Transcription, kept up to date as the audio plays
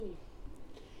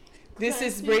This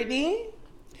is Brittany.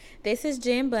 This is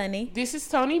Jen Bunny. This is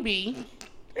Tony B.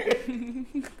 And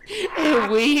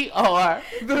we are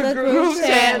The Group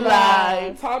Chat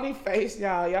Live. Tony face,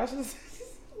 y'all. Y'all just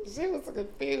she was so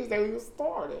confused that we were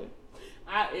starting.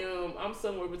 I'm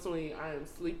somewhere between I am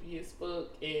sleepy as fuck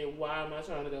and why am I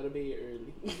trying to go to bed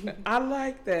early? I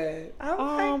like that. I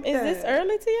like that. Is this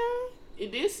early to y'all?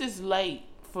 This is late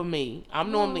for me.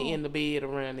 I'm normally in the bed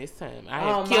around this time. I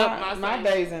have kept my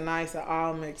days and nights are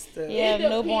all mixed up. Yeah, it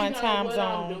newborn depends on time what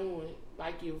zone. I'm doing.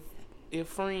 Like if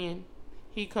friend,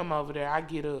 he come over there, I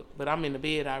get up, but I'm in the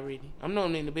bed already. I'm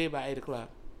normally in the bed by 8 o'clock.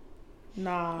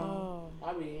 No.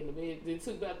 I be in the bed. They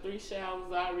took about 3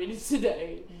 showers already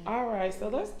today. All right, so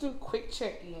let's do quick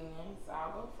check-ins.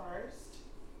 I'll go first.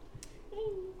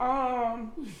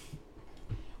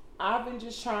 I've been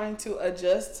just trying to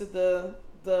adjust to the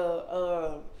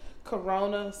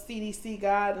Corona CDC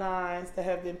guidelines that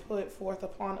have been put forth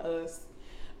upon us,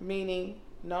 meaning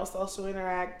no social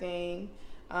interacting,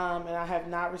 and I have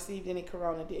not received any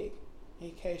Corona dick,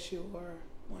 in case you were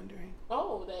wondering.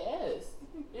 Oh, they asked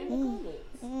in the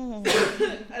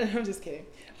comments. I'm just kidding.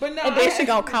 But no, And then she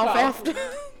gonna cough after.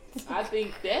 I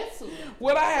think that's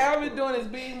what I have been doing is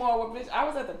being more with bitch. I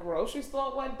was at the grocery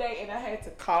store one day and I had to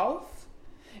cough,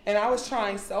 and I was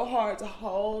trying so hard to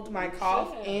hold my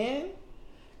cough in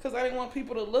because I didn't want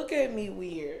people to look at me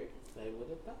weird. They would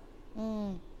have thought.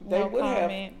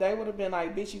 They would have been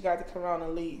like, "Bitch, you got the Corona,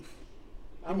 leave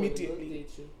immediately."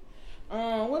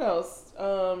 What else?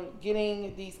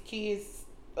 Getting these kids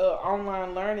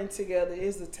online learning together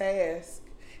is a task.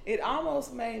 It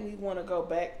almost made me want to go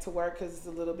back to work because it's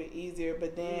a little bit easier,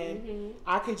 but then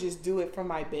I could just do it from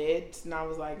my bed, and I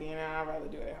was like, I'd rather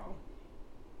do it at home.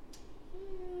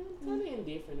 Kind of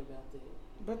indifferent about that.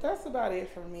 But that's about it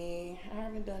for me. I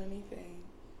haven't done anything.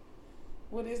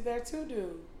 What is there to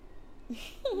do?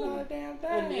 Not a damn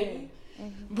thing.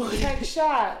 Take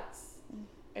shots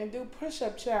and do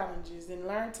push-up challenges and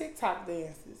learn TikTok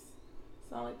dances. It's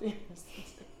the only thing to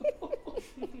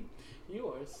do. You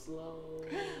are slow.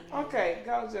 Okay,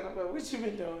 go Jennifer. What you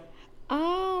been doing?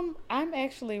 I'm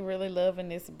actually really loving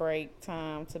this break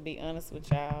time, to be honest with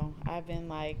y'all. I've been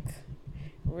like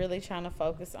really trying to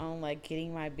focus on like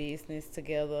getting my business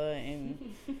together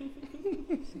and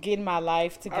getting my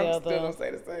life together. I'm still gonna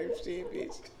say the same shit,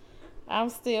 bitch. I'm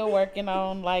still working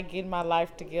on like getting my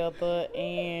life together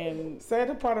and say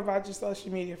the part about your social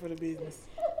media for the business.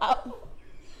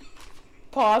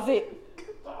 Pause it.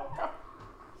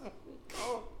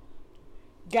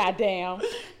 Goddamn.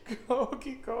 Go,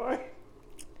 keep going.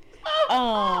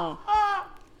 I'm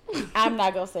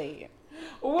not gonna say it.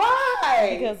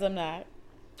 Why? Because I'm not.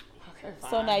 Okay,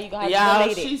 fine. So now you gonna have to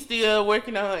delete it. She's still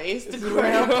working on her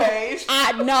Instagram page.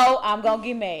 I know I'm gonna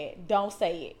get mad. Don't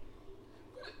say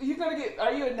it.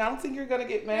 Are you announcing you're gonna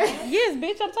get mad? Yes,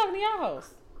 bitch, I'm talking to your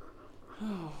host.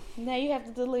 Now you have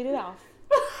to delete it off.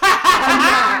 No.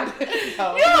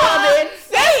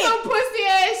 That's some pussy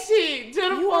ass shit.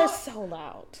 You are so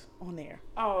loud on there.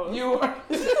 Oh, you are.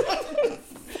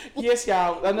 Yes,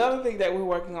 y'all. Another thing that we're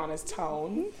working on is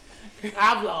tone.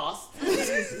 I've lost.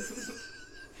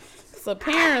 So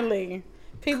apparently,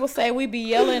 people say we be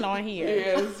yelling on here.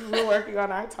 Yes, we're working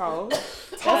on our tone.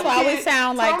 That's why we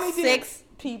sound like 6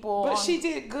 people. But she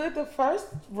did good the first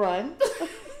run.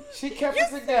 She kept it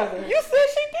together. You said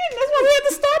she didn't. That's why we had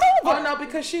to start over. Oh no,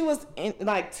 because she was in,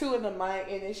 like 2 in the mic,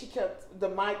 and then she kept the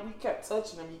mic. We kept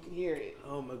touching them. You could hear it.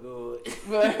 Oh my god!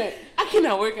 But I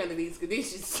cannot work under these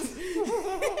conditions. We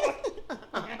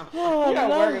are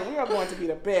going to be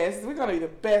the best. We're going to be the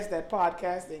best at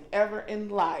podcasting ever in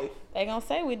life. They gonna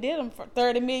say we did them for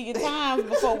 30 million times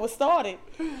before we started.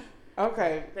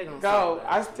 Okay, go.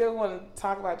 I still want to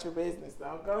talk about your business,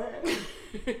 though. Go ahead.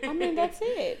 I mean, that's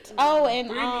it. Oh,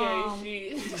 and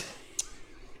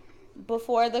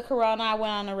before the Corona, I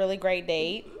went on a really great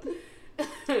date.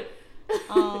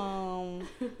 And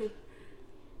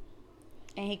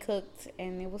he cooked,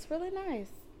 and it was really nice.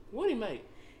 What did he make?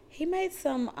 He made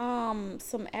some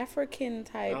African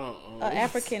type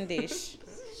African dish,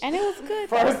 and it was good.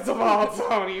 First of all,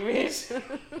 Tony, bitch.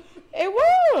 It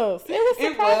was.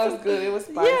 It was good. It was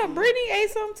spicy. Yeah, Brittany ate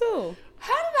some too.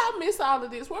 How did I miss all of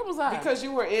this? Where was I? Because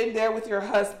you were in there with your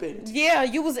husband. Yeah,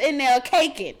 you was in there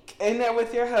caking. In there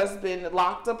with your husband,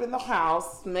 locked up in the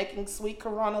house, making sweet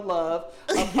Corona love.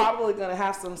 I'm probably going to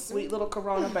have some sweet little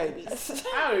Corona babies.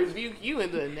 I rebuke you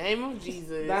in the name of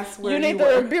Jesus. That's where you need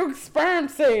to rebuke sperm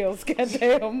cells,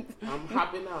 goddamn. I'm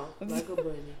hopping off like a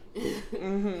bunny.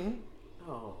 Mm-hmm.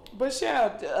 Oh. But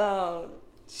yeah,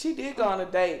 she did go on a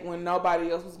date when nobody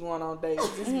else was going on dates.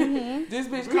 This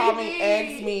bitch called me,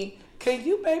 asked me, Can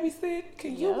you babysit?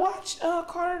 Can you watch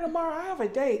Carter tomorrow? I have a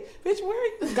date. Bitch, where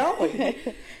are you going?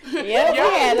 We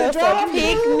had us a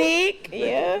picnic.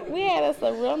 Yeah, we had us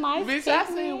a real nice Bitch, picnic. I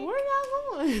said, where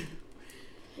y'all going?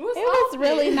 It was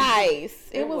really nice.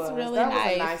 It was really that nice.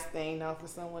 was a nice thing, though, for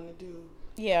someone to do.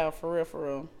 Yeah, for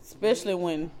real. Especially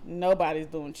when nobody's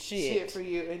doing Shit for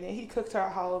you. And then he cooked her a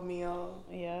whole meal.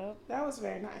 Yeah. That was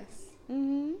very nice.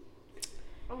 Mm-hmm.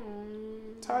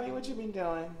 Tony, what you been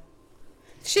doing?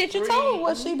 Shit, you told her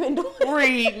what she been doing.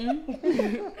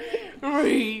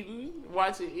 Reading.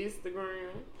 Watching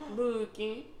Instagram.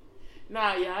 Looking.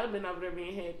 Nah, y'all, I've been over there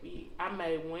being happy. I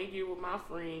made 1 year with my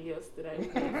friend yesterday.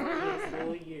 We've been friends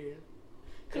for a year.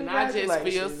 And I just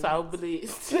feel so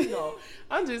blessed. You know,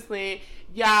 I'm just saying,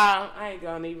 y'all, I ain't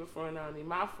gonna even front on it.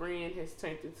 My friend has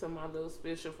turned into my little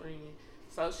special friend.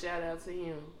 So shout out to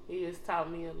him. He has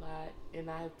taught me a lot. And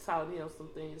I have taught him some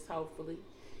things, hopefully.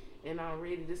 And I'm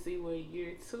ready to see what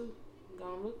year 2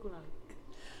 gonna look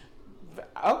like.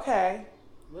 Okay.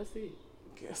 Let's see.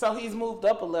 So he's moved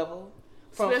up a level.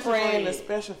 From Special friend to friend.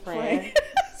 special friend.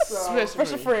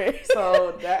 Special friend.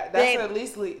 So that's at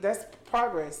least that's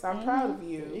progress. I'm proud of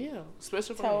you. Yeah,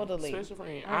 special friend. Totally. Special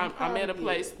friend. I'm I'm at a proud of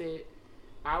place you. that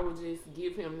I would just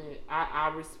give him that.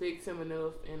 I respect him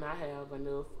enough, and I have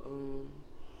enough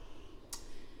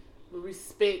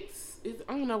respect.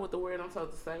 I don't know what the word I'm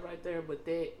supposed to say right there, but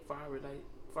that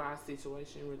for our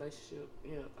situation, relationship,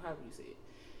 however you say it.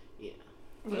 Yeah.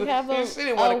 You have She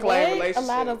didn't want to claim relationship. a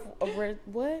lot of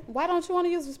what? Why don't you want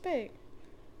to use respect?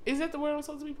 Is that the word I'm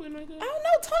supposed to be putting right there? I don't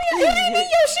know, Tony. It ain't in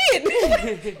your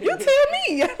shit. You tell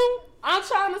me. I'm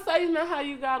trying to say, how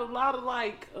you got a lot of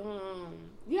I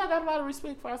got a lot of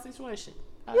respect for our situation.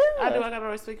 I do. I got a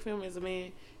respect for him as a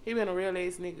man. He been a real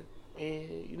ass nigga,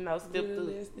 and stepped through.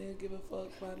 Real ass nigga, give a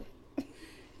fuck about it.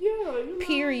 Yeah.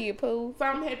 Period, Pooh. So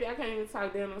I'm happy. I can't even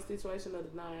talk down on the situation of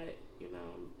the night.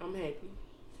 I'm happy.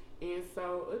 And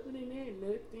so other than that,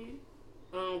 nothing.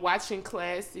 Watching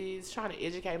classes, trying to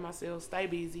educate myself, stay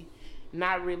busy,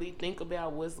 not really think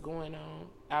about what's going on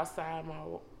outside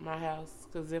my house.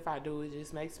 Because if I do, it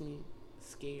just makes me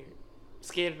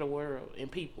scared of the world and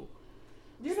people.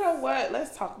 You know what?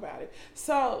 Let's talk about it.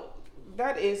 So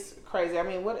that is crazy. I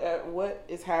mean, what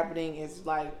is happening is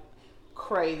like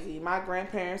crazy. My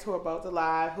grandparents, who are both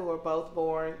alive, who are both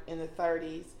born in the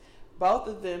 30s, both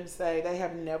of them say they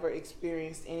have never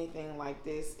experienced anything like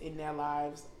this in their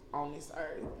lives on this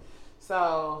earth.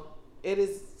 So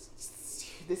this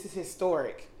is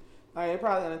historic. Like, they're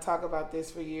probably going to talk about this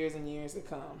for years and years to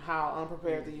come, how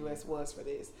unprepared the U.S. was for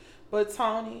this. But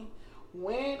Tony,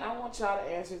 I want y'all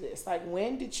to answer this. Like,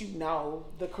 when did you know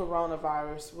the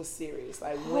coronavirus was serious?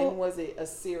 Like, when was it a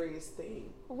serious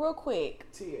thing? Real quick.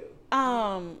 To you.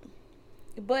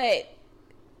 But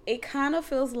it kind of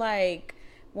feels like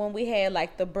when we had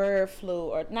like the bird flu,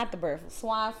 or not the bird flu,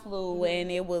 swine flu, and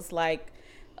it was like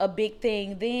a big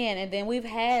thing then, and then we've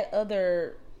had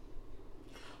other.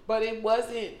 But it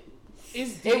wasn't.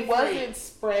 It wasn't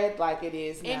spread like it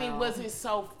is now. And it wasn't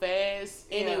so fast,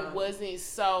 and it wasn't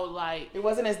so like. It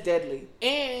wasn't as deadly.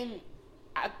 And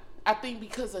I think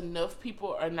because enough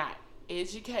people are not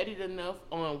educated enough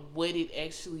on what it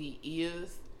actually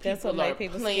is. That's what make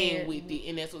people playing scared. with it,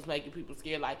 and that's what's making people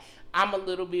scared. Like, I'm a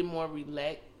little bit more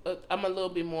relaxed. I'm a little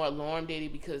bit more alarmed at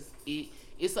it because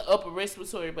it's an upper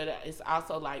respiratory, but it's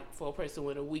also like for a person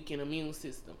with a weakened immune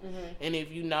system. Mm-hmm. And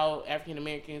if you know, African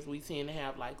Americans, we tend to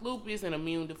have like lupus and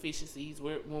immune deficiencies.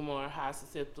 We're more high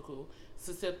susceptible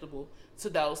to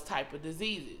those type of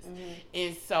diseases. Mm-hmm.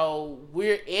 And so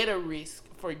we're at a risk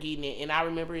for getting it. And I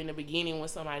remember in the beginning when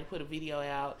somebody put a video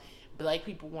out, Black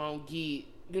people won't get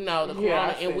the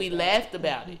corona, and we laughed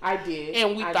about it. I did.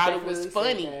 And we thought it was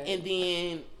funny. And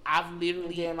then I've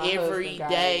literally every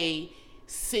day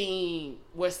seen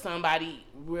where somebody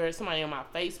on my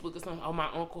Facebook or something, oh, my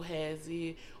uncle has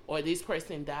it, or this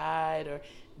person died, or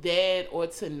that, or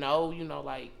to know,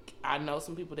 like, I know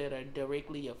some people that are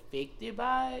directly affected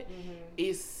by it. Mm-hmm.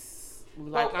 It's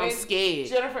like, I'm scared.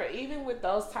 Jennifer, even with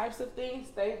those types of things,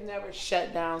 they've never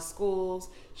shut down schools,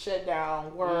 shut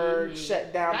down work,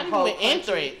 shut down the whole country,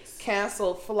 anthrax,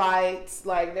 canceled flights.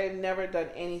 Like, they've never done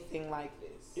anything like this.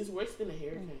 It's worse than a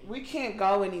hurricane. We can't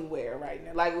go anywhere right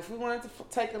now. Like, if we wanted to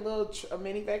take a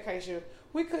mini vacation,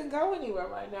 we couldn't go anywhere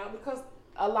right now because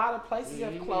a lot of places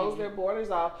have closed their borders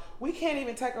off. We can't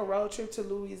even take a road trip to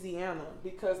Louisiana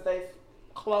because they've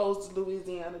closed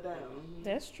Louisiana down.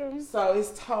 That's true. So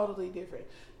it's totally different.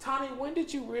 Tony, when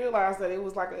did you realize that it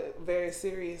was like a very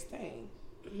serious thing?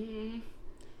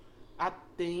 I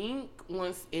think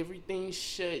once everything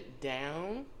shut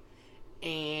down,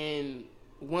 and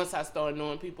once I started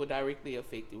knowing people directly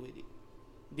affected with it.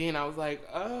 Then I was like,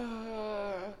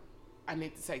 I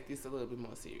need to take this a little bit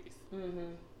more serious.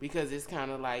 Because it's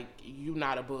kind of like, you're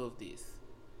not above this.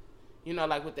 You know,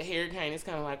 like with the hurricane, it's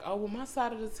kind of like, oh, well, my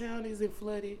side of the town isn't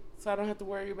flooded, so I don't have to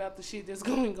worry about the shit that's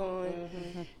going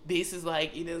on. This is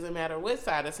like, it doesn't matter what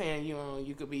side of town you're on,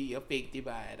 you could be affected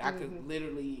by it. I could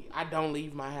literally, I don't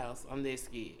leave my house. I'm that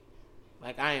scared.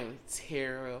 Like, I am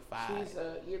terrified.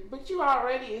 But you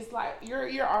already, it's like,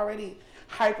 you're already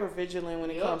hyper vigilant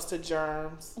when it comes to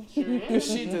germs. Because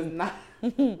she does not.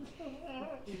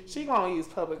 She gonna use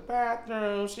public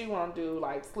bathrooms. She gonna do,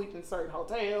 like, sleep in certain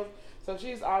hotels. So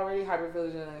she's already hyper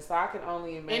vigilant. So I can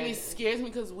only imagine. And it scares me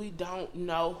because we don't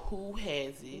know who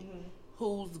has it,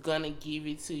 who's gonna give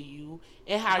it to you,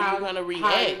 and how you're gonna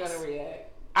react.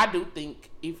 I do think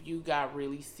if you got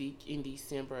really sick in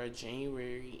December or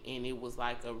January and it was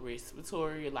like a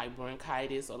respiratory, like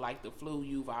bronchitis or like the flu,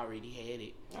 you've already had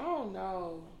it. Oh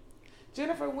no.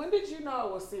 Jennifer, when did you know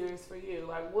it was serious for you?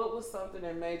 Like, what was something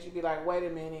that made you be like, wait a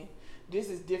minute, this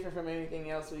is different from anything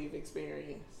else we've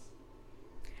experienced?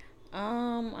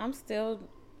 I'm still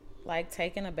like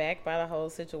taken aback by the whole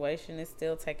situation. It's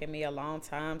still taking me a long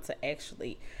time to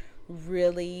actually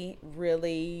really,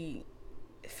 really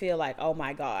feel like, oh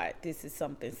my God, this is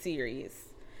something serious.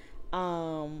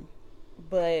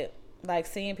 But like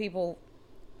seeing people,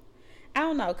 I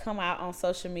don't know, come out on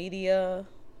social media,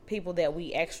 people that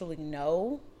we actually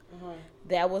know,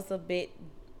 that was a bit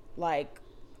like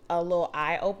a little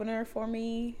eye opener for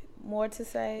me, more to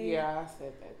say. Yeah, I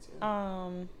said that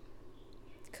too.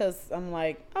 Cause I'm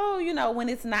like, oh, you know, when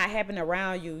it's not happening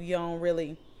around you, you don't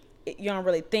really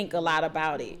think a lot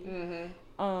about it.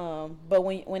 But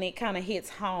when it kind of hits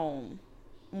home,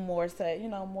 more so, you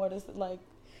know, more just like,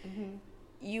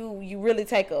 you really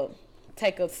take a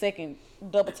second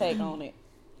double take on it.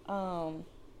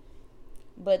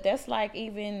 But that's like,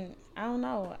 even, I don't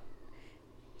know,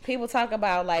 people talk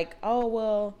about like, oh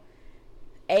well,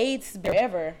 AIDS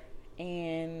forever,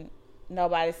 and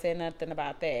nobody said nothing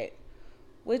about that,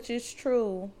 which is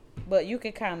true. But you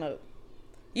could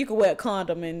wear a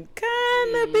condom and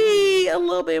kind of be a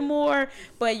little bit more,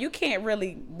 but you can't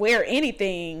really wear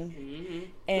anything.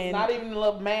 And not even a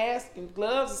little mask and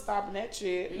gloves are stopping that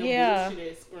shit. Yeah.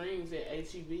 Bullshit that screams at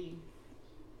HEB.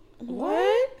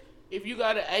 What? If you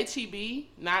go to HEB,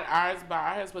 not ours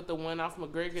by ours, but the one off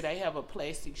McGregor, they have a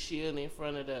plastic shield in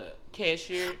front of the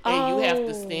cashier, and you have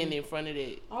to stand in front of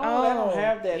it. Oh, they don't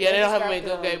have that. Yeah, they don't have it.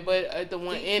 Okay, but the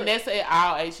one, and that's at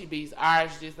all HEBs.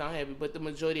 Ours just don't have it, but the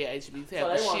majority of HEBs have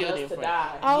a shield in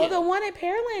front. Oh, the one at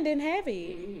Pearland didn't have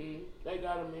it. They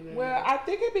got them in there. Well, I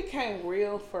think it became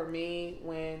real for me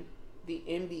when the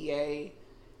NBA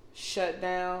shut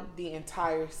down the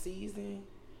entire season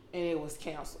and it was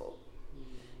canceled.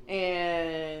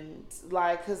 And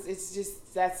like, cause it's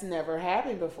just, that's never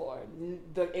happened before.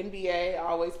 The NBA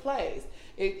always plays.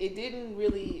 It didn't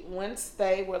really, once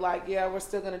they were like, yeah, we're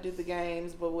still going to do the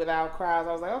games, but without crowds,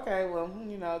 I was like, okay, well,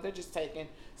 you know, they're just taking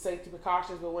safety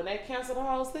precautions. But when they canceled the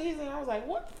whole season, I was like,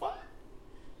 what the fuck?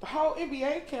 The whole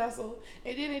NBA canceled.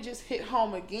 And then it just hit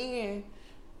home again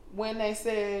when they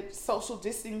said social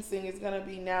distancing is going to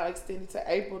be now extended to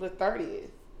April the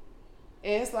 30th.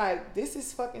 And it's like, this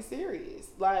is fucking serious.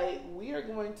 Like, we are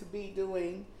going to be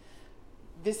doing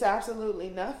this absolutely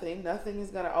nothing. Nothing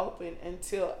is going to open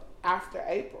until after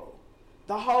April.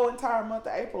 The whole entire month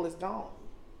of April is gone.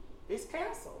 It's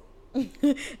canceled.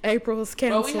 April is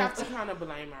canceled. But we have to kind of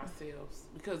blame ourselves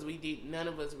because none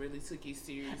of us really took it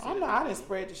serious. I didn't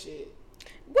spread the shit.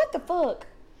 What the fuck?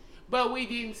 But we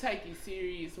didn't take it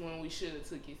serious when we should have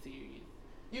took it serious.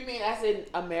 You mean as in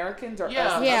Americans or us?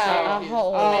 Yeah, a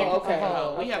whole. Oh, okay.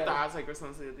 We have to all take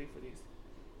responsibility for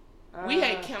this. We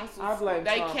had canceled.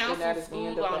 They canceled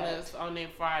school on us on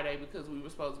that Friday because we were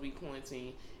supposed to be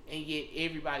quarantined, and yet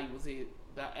everybody was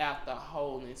out the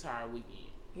whole entire weekend.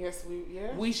 Yes,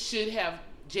 we should have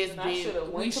just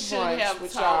been. We should have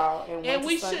with y'all and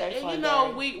we should. And you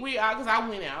know, we because I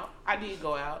went out. I did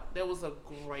go out. That was a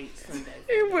great Sunday.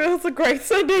 It was a great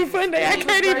Sunday fun day. I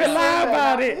can't even lie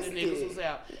about it. The niggas was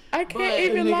out. I can't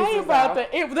even lie about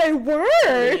that. They were.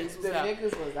 The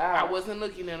niggas was out. I wasn't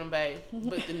looking at them, babe,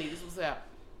 but the niggas was out.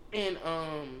 And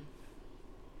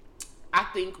I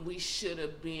think we should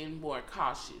have been more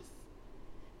cautious.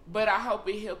 But I hope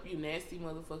it helped you nasty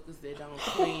motherfuckers that don't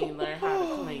clean learn how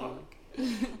to clean.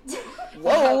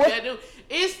 Whoa.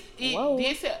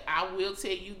 I will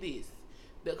tell you this.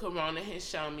 The corona has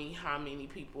shown me how many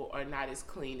people are not as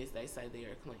clean as they say they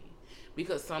are clean.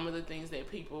 because some of the things that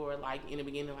people are like in the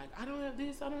beginning, like, I don't have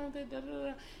this, I don't have that, da, da,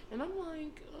 da. And I'm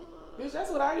like, bitch, that's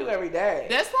what I do every day.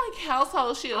 That's like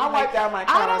household shit. I wipe down my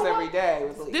counters every day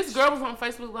with bleach. This girl was on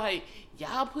Facebook like,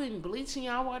 y'all putting bleach in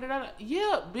y'all water?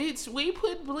 Yeah, bitch, we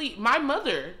put bleach. My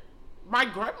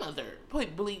grandmother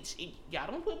put bleach. Y'all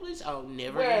don't put bleach? Oh,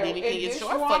 never did anything in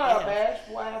short fucking bath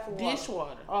water?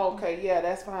 Dishwater. Oh, okay, yeah,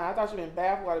 that's fine. I thought you meant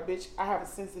bath water, bitch. I have a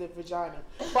sensitive vagina.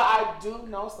 But I do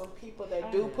know some people that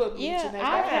do put bleach in their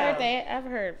bath. I've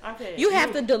heard. Okay. You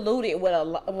have to dilute it with a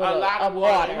lot of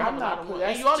water. I'm not putting.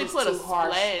 And you only put a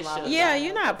splash. Yeah,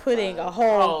 you're not putting a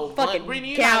whole fucking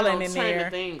gallon in there.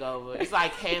 Turn the thing over. It's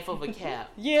like half of a cap.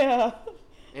 Yeah.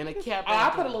 And a cap. I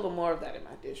put a little more of that in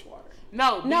my dishwater.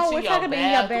 No, we're talking about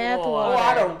in your bath water. Oh,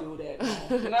 I don't do that.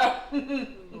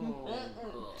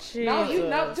 No, you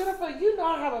know, Jennifer, you know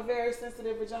I have a very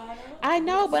sensitive vagina. I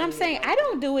know, but I'm saying I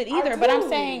don't do it either. But I'm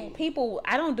saying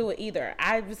I don't do it either.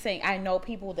 I was saying I know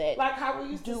people that like how we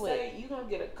used to say you gonna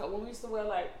get a cold when we used to wear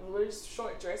like really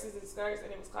short dresses and skirts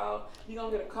and it was cold. You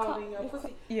gonna get a cold in your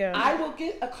pussy. Yeah, I will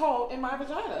get a cold in my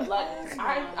vagina. Like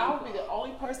I will be the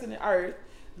only person on earth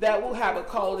that will have a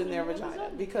cold in their vagina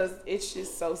because it's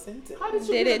just so sensitive. How did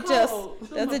you does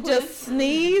it just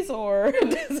sneeze or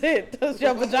does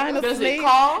your vagina does sneeze? It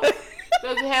cough?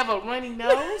 Does it have a runny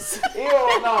nose? Ew,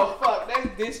 no, fuck, that's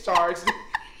discharged.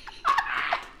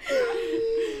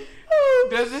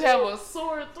 Does it have a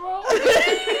sore throat?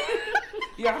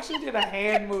 Yeah, she did a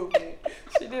hand movement.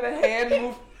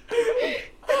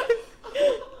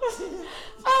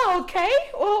 Oh, okay.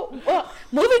 Well,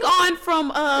 moving on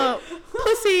from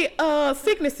pussy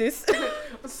sicknesses.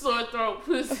 Sore throat,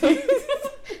 pussy,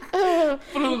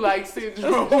 flu-like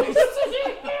syndrome,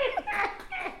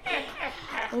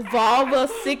 vulva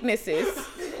sicknesses.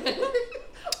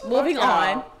 Moving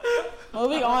on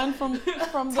from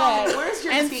that. Where's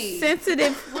your and tea?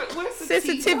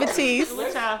 Sensitivities.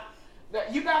 Which I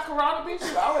You got corona, bitch?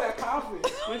 You over there coughing.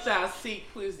 Which I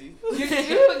seek pussy.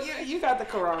 You got the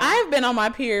corona. I've been on my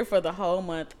period for the whole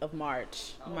month of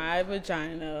March. My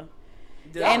vagina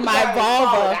and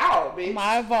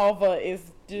my vulva is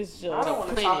just. I don't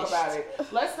want to talk about it.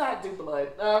 Let's not do blood.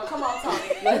 Come on,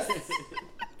 Tony. Let's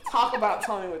talk about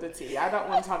Tony with the T. I don't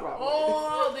want to talk about blood.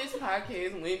 Oh, this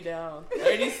podcast went down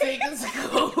 30 seconds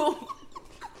ago.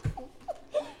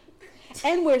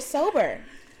 And we're sober.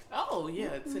 Oh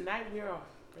yeah, tonight we're on.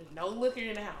 There's no liquor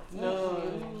in the house. No,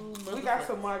 we got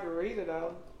some margarita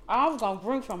though. I was gonna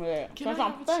drink some of that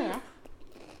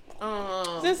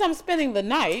since I'm spending the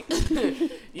night. You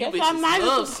bitches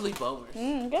love sleepovers.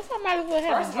 Guess I might as well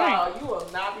have First a drink. of all, you will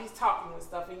not be talking with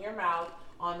stuff in your mouth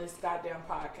on this goddamn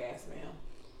podcast, ma'am.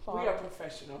 We are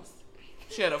professionals.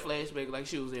 She had a flashback like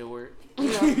she was at work.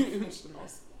 We are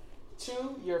professionals.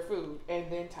 Chew your food and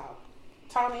then talk.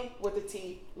 Tony with the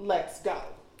T, let's go.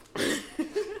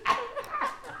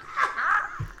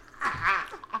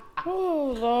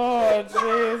 Oh Lord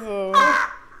Jesus.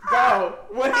 Go.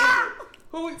 What is it?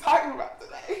 Who we talking about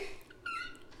today?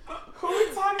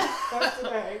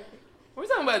 We're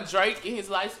talking about Drake and his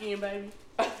light skin baby.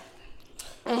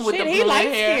 With the he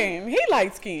light skin. He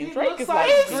light skin. Drake is like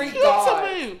light a Greek skin.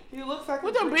 god. He looks like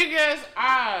with them big ass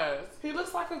eyes. He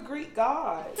looks like a Greek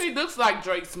god. He looks like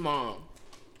Drake's mom.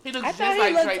 He looks just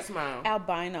like Drake's mom.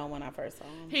 Albino when I first saw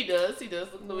him. He does look a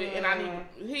little.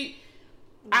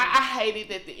 And I hated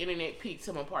that the internet picked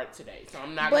him apart today, so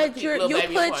I'm not. But you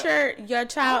put your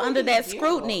child under that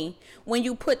scrutiny when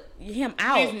you put him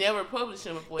out. He's never published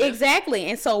him before. Exactly,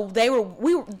 and so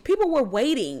people were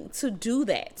waiting to do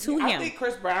that to him. I think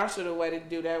Chris Brown should have waited to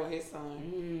do that with his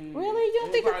son. Really? You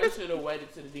don't think he probably should have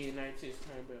waited till the DNA test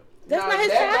turned out? That's not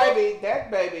his child?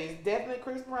 That baby is definitely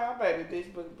Chris Brown baby,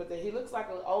 bitch. But he looks like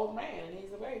an old man and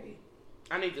he's a baby.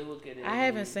 I need to look at it. I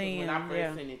haven't seen. When I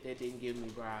first seen it, that didn't give me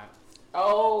vibe.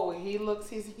 Oh, he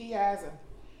has him.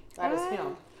 That is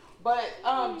him. But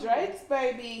Drake's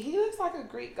baby, he looks like a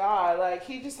Greek god. Like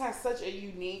he just has such a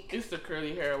unique. It's the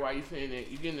curly hair. Why you saying that?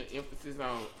 You getting the emphasis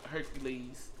on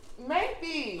Hercules?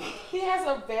 Maybe he has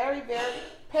a very, very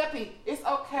peppy. It's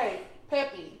okay,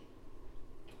 peppy.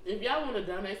 If y'all want to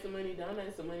donate some money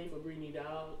for Brittany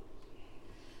Dog.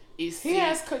 He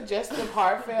has congestive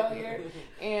heart failure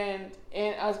and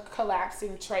a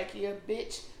collapsing trachea,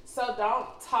 bitch. So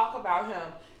don't talk about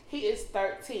him. He is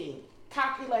 13.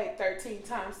 Calculate 13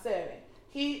 times 7.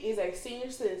 He is a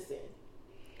senior citizen.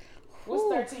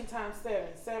 What's 13 times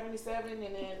 7? 77, and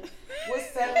then what's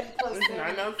 70 plus 7?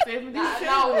 I know 77.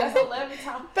 No, that's 11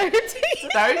 times 13.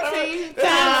 13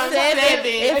 times 7.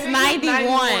 It's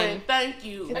 91. Thank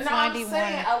you. It's 91. It's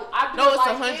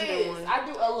 101. I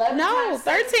do 11 No, times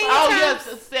 13 Oh, times.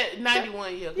 yes,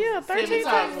 91, yeah. Yeah, 13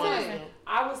 times times 7.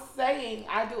 I was saying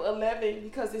I do 11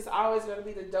 because it's always going to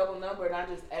be the double number, and I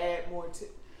just add more to.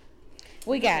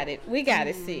 We got it. We got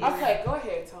it, sis. Okay, go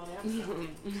ahead, Tony. I'm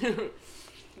sorry.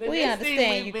 We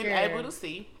understand you, we've been able to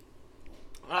see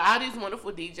all these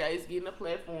wonderful DJs getting a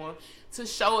platform to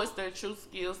show us their true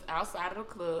skills outside of the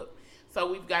club. So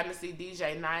we've gotten to see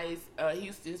DJ Nice,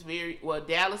 Dallas is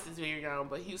very young,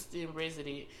 but Houston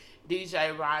resident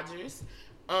DJ Rogers.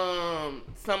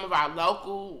 Some of our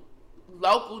local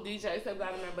DJs have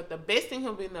gotten there, but the best thing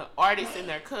have been the artists in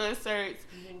their concerts,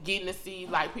 getting to see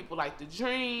like people like The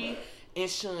Dream and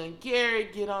Sean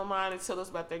Garrett get online and tell us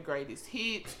about their greatest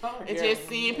hits, and just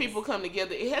seeing people come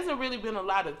together. It hasn't really been a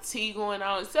lot of tea going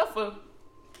on, except for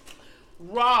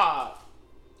Rob.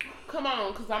 Come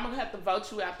on, because I'm going to have to vote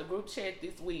you out the group chat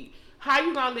this week. How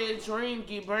you going to let Dream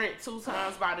get burnt 2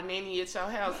 times by the nanny at your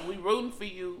house? We rooting for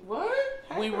you. What?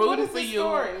 We rooting for you.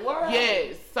 What?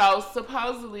 Yes. So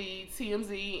supposedly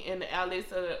TMZ and the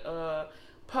outlets of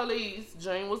police,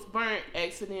 Dream was burnt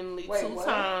accidentally 2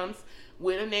 times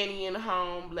with a nanny in the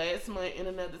home last month and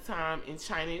another time, and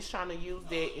China is trying to use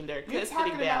that in their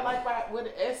custody battle. You're talking about with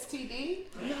an STD?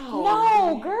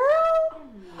 No, girl.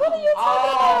 What are you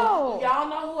talking about? Y'all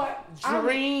know who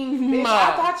Dream.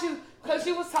 I thought you, because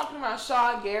you was talking about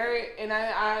Sean Garrett, and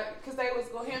because they was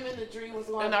going, him and The Dream was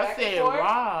going back and forth. And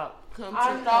I said, Rob,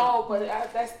 I know, but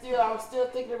I'm still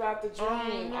thinking about The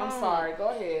Dream. I'm sorry. Go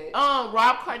ahead.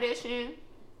 Rob Kardashian.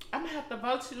 I'm gonna have to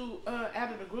vote you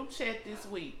out of the group chat this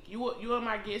week. You are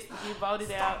my guest to get voted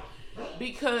out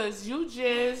because you're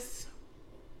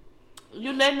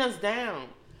letting us down.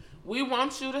 We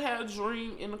want you to have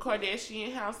Dream in the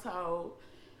Kardashian household.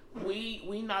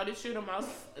 We know that you're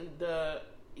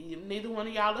neither one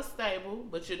of y'all are stable,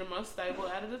 but you're the most stable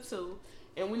out of the two,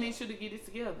 and we need you to get it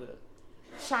together.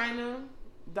 China,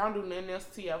 don't do nothing else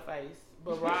to your face.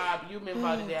 But Rob, you've been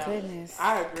voted out. Goodness.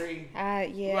 I agree.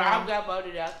 Yeah. Rob got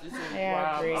voted out this week. Yeah, Rob,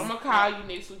 I agree. I'm gonna call you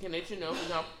next week and let you know if we're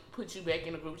gonna put you back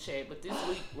in the group chat. But this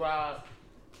week, Rob,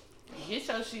 get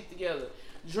your shit together.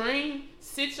 Dream,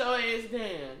 sit your ass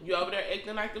down. You over there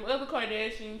acting like them other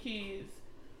Kardashian kids.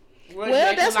 Well,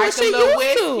 that's like what she used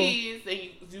West to. Kids,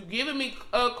 and you giving me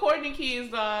Courtney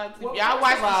kids vibes. If Well, y'all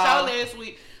watched the Rob, show last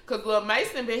week, cause Lil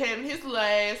Mason been having his little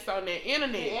ass on the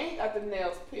internet. He ain't got the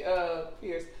nails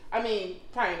pierced. I mean,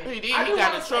 painted. He did. I He do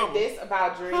got want in to trouble. say this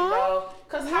about Dream though,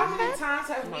 because how many times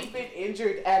have we been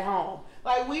injured at home?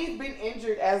 Like we've been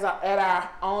injured at our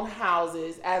own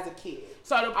houses as a kid.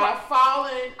 So I've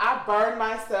fallen, I burned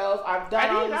myself, I've done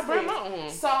all these I burned things. my arm.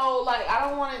 So like I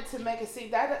don't want it to make it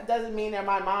seem that doesn't mean that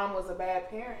my mom was a bad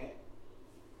parent.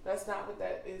 That's not what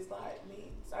that is like means.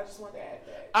 I just want to add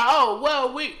that. Oh,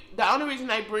 well, the only reason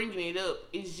they bringing it up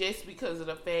is just because of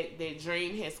the fact that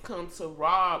Dream has come to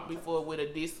Rob before with a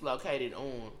dislocated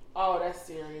arm. Oh, that's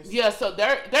serious. Yeah, so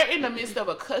they're in the midst of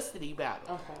a custody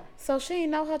battle. Okay. So she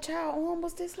didn't know her child arm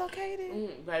was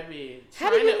dislocated? Baby. How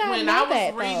did you not when know I was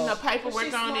that, reading though? the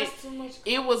paperwork on it, Too much.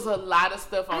 it was a lot of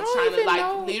stuff on I don't China. even Like,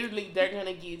 know. literally, they're going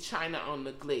to get China on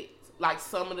neglect. Like,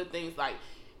 some of the things, like,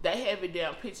 they have it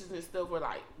down pictures and stuff where,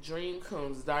 like, Dream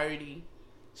comes dirty.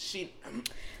 She...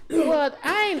 Well,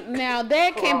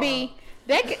 that can be,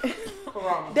 that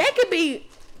could be,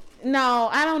 no,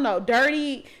 I don't know,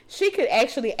 dirty. She could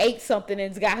actually ate something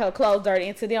and got her clothes dirty,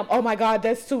 and to them, oh my God,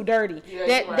 that's too dirty.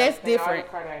 Yeah, That's they different.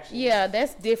 are the Kardashians. Yeah,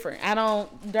 that's different. I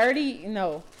don't, dirty,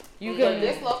 no. You The could,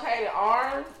 dislocated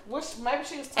arm, which maybe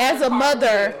she was as a turning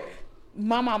mother, cartwheel.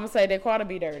 my mama say that Carter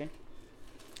be dirty.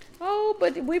 Oh,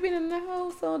 but we been in the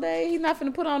house all day. He's not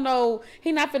finna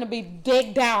he not finna be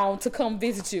decked down to come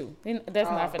visit you. That's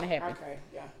not finna happen. Okay,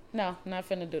 yeah. No, not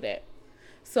finna do that.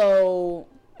 So,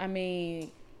 I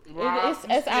mean, Rob, it's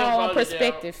you our still own voted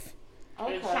perspective.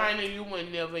 Okay. In China, you were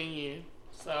never in.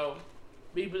 So,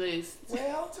 be blessed.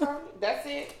 Well, Tony, that's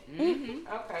it. Mm-hmm.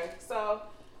 Okay, so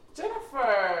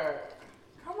Jennifer,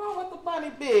 come on with the bunny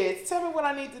bits. Tell me what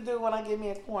I need to do when I get me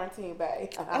a quarantine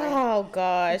bag. Oh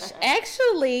gosh,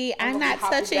 actually, I'm not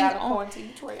touching down on.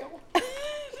 quarantine trail.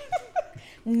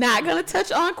 Not gonna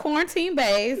touch on quarantine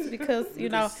bays because you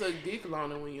know. can suck dick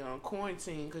longer when you're on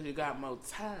quarantine because you got more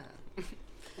time.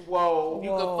 Whoa. You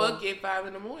can fuck at 5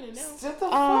 in the morning now. Shut the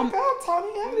fuck up, Tony.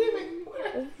 I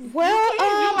didn't even. Well,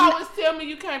 You always tell me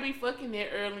you can't be fucking that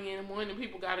early in the morning.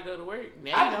 People gotta go to work. Now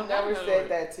you I don't never gotta go to said work.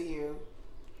 that to you.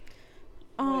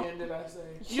 When did I say?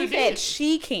 she You said did.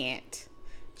 she can't.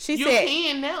 She You said,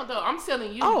 can now though. I'm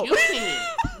telling you, Oh. you can.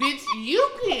 Bitch, you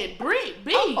can.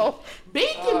 B Oh. B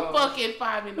can fuck at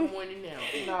 5 in the morning now.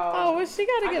 No. "Oh, well, she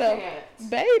gotta I get can't. a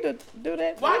bay to do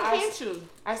that." Why I- can't you?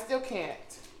 I still can't.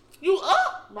 You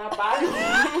up? My body.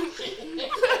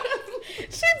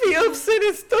 She be upset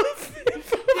and stuff.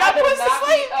 Y'all I push did to not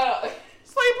sleep. be up.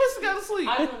 your pussy go to sleep?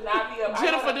 I do not be up.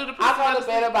 Jennifer, do the pussy I go to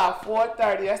bed about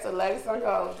 4:30. That's the latest I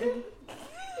go.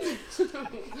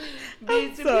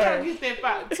 Bitch, if you don't get that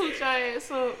fight, toot your ass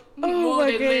up. Move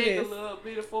that leg a little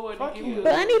bit forward.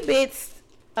 Bunny Bits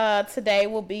today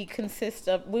will consist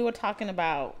of, we were talking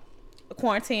about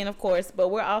quarantine, of course, but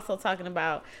we're also talking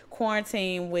about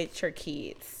quarantine with your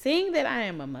kids. Seeing that I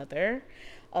am a mother,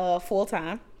 full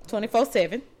time,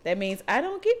 24/7, that means I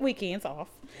don't get weekends off.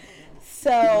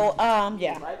 So,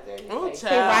 yeah. Right there. Oh, child.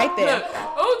 Right there.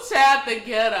 Oh, child, the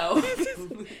ghetto.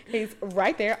 He's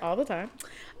right there all the time.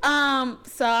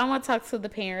 So I want to talk to the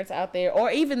parents out there,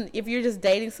 or even if you're just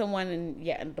dating someone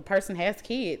and the person has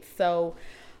kids. So,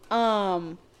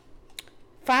 finding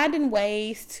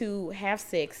ways to have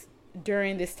sex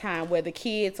during this time where the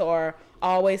kids are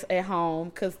always at home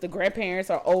because the grandparents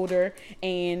are older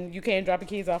and you can't drop the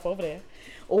kids off over there,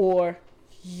 or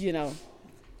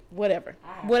whatever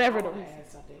the reason.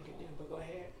 Something to do, but go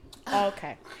ahead.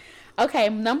 Okay.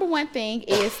 Number one thing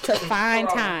is to find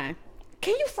time.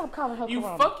 Can you stop calling her You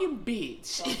Corona? fucking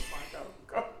bitch.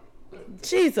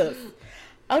 Jesus.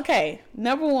 Okay,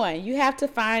 number one, you have to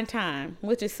find time,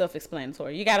 which is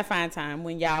self-explanatory. You got to find time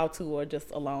when y'all two are just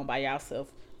alone by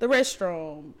yourself. The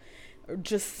restroom, or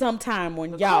just sometime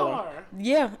when y'all are.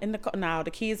 Yeah, in the car. No,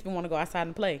 the kids want to go outside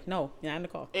and play. No, you're not in the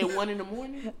car. At 1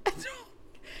 a.m?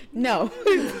 No.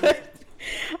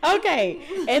 Okay,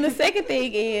 and the second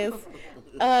thing is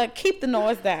keep the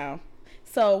noise down.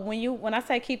 So when I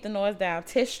say keep the noise down,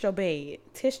 test your bed.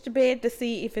 Test your bed to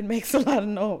see if it makes a lot of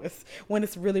noise when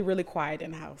it's really, really quiet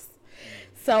in the house.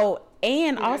 So,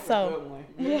 and also,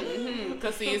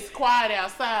 because see, it's quiet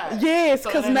outside. Yes,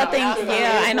 because nothing,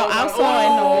 I know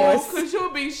outside noise. Because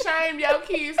you'll be shamed your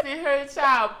kids and her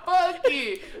child. Fuck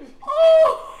it.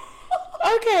 Oh.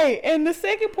 Okay, and the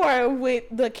second part with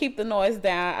the keep the noise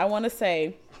down, I want to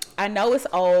say, I know it's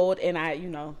old and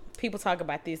people talk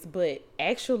about this, but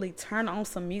actually turn on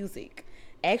some music.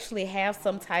 Actually have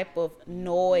some type of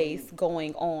noise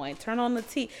going on. Turn on the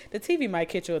TV. The TV might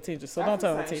catch your attention, so don't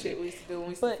turn on the TV. Shit we used to do when we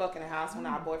used to fuck in the house when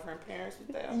our boyfriend parents was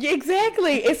there. Yeah,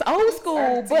 exactly. It's old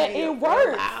school, but it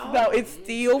works. No, it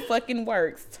still fucking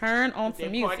works. Turn on some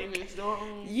music.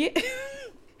 Yeah.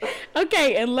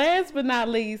 Okay, and last but not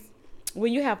least,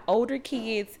 when you have older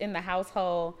kids in the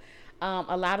household,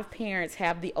 a lot of parents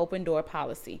have the open door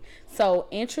policy. So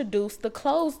introduce the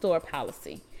closed door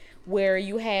policy, where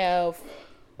you have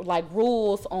like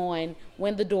rules on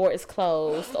when the door is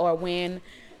closed or when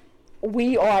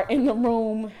we are in the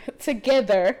room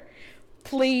together,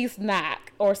 please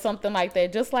knock, or something like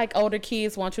that. Just like older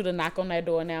kids want you to knock on that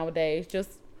door nowadays,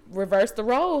 just reverse the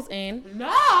roles and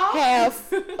have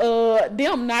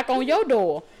them knock on your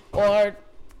door, or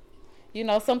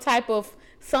some type of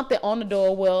something on the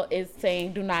door is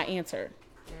saying do not enter.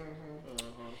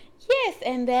 Yes,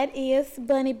 and that is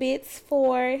Bunny Bits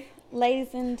for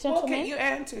ladies and gentlemen. Well, can you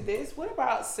add to this? What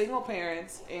about single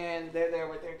parents and they're there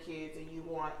with their kids and you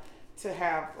want to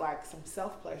have like some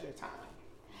self-pleasure time?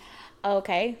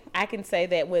 Okay, I can say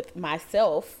that with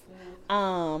myself.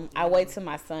 I wait till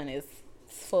my son is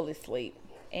fully asleep,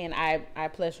 and I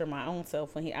pleasure my own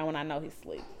self when I know he's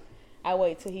asleep. I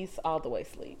wait till he's all the way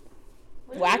asleep.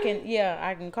 Really? Well,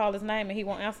 I can call his name and he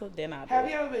won't answer. Then I'll do Have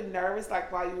you ever been nervous,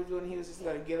 like while you were doing, he was just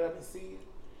gonna get up and see you?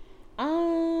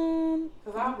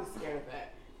 Because I was scared of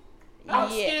that. I'm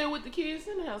scared with the kids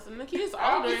in the house, and the kids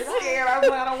are older. I'm scared. I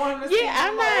don't want him to see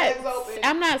my legs open.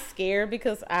 I'm not scared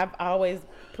because I've always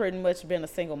pretty much been a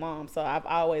single mom, so I've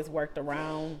always worked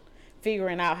around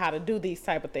figuring out how to do these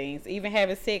type of things, even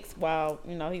having sex while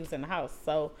he was in the house.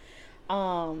 So,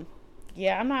 I'm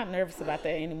not nervous about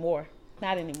that anymore.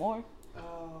 Not anymore.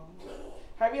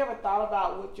 Have you ever thought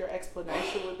about what your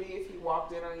explanation would be if he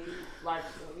walked in on you, like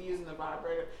using the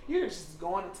vibrator? You're just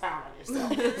going to town on yourself.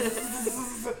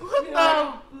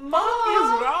 Mom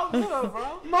is wrong with her,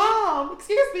 bro. Mom,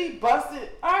 excuse me, busted.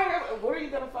 What are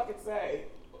you gonna fucking say?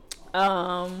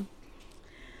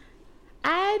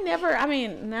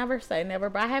 Never say never,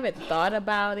 but I haven't thought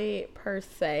about it per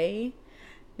se,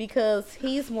 because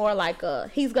he's more like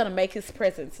he's gonna make his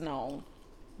presence known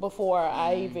before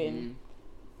I even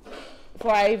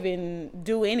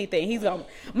do anything. He's gonna,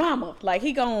 mama, like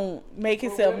he gonna make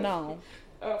himself known.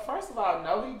 First of all,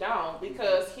 no, he don't,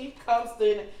 because he comes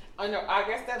in. I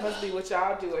guess that must be what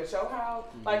y'all do at your house.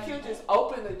 Like he'll just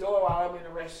open the door while I'm in the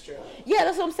restroom. Yeah,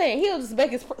 that's what I'm saying. He'll just make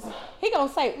his. He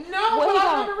gonna say no. When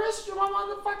I'm in the restroom, I'm on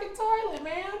the fucking toilet,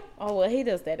 man. Oh well, he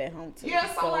does that at home too.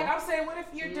 Yeah, so like I'm saying, what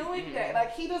if you're doing that?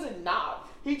 Like he doesn't knock.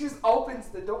 He just opens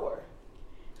the door.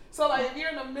 So like if you're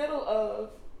in the middle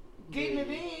of getting it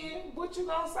in, what you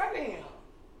gonna say to him?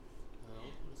 Well,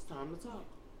 it's time to talk.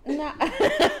 No. So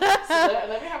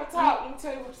let me have a talk. Let me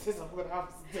tell you what I was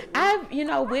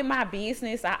doing. With my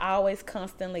business, I always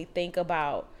constantly think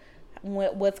about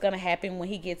what's gonna happen when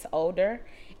he gets older.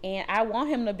 And I want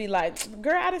him to be like,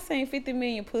 girl, I done seen 50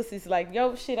 million pussies. Like,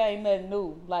 yo, shit ain't nothing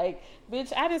new. Like,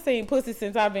 bitch, I done seen pussy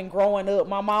since I've been growing up.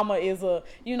 My mama is a,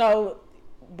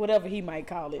 whatever he might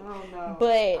call it. I don't know.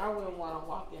 But I wouldn't want to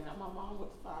walk in at my mom with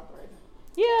a vibrator.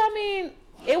 Yeah, I mean,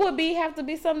 it would have to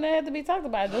be something that had to be talked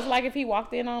about. Just like if he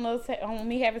walked in on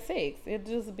me having sex, it'd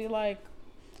just be like,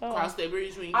 cross that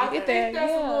bridge when you I get think there.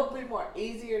 that's a little bit more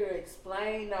easier to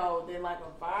explain though than like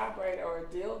a vibrator or a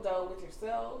dildo with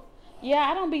yourself. Yeah,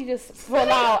 I don't be just full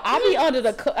out. I be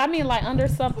under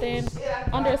something,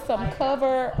 under some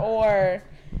cover or,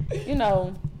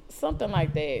 something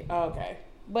like that. Okay.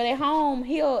 But at home,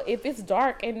 if it's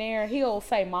dark in there, he'll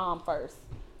say mom first.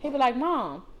 He'll be like,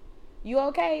 Mom, you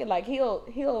okay? Like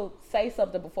he'll say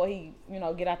something before he,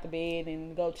 get out the bed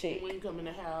and go check. When you come in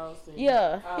the house.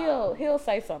 Yeah, he'll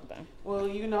say something. Well,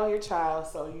 you know your child,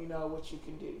 so you know what you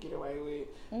can do to get away with.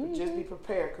 But just be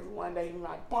prepared, because one day he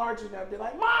might barge in there and be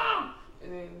like, Mom!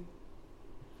 And then,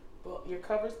 well, your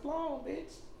cover's blown,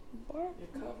 bitch. Your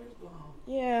cover's blown.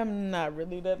 Yeah, I'm not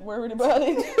really that worried about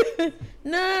it.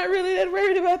 Not really that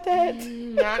worried about that.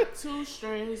 Not too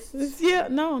stressed. Yeah,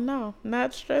 no,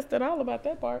 not stressed at all about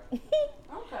that part.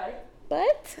 Okay.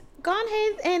 But go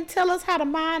ahead and tell us how to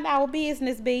mind our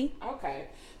business, B. Okay.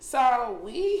 So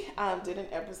we did an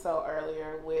episode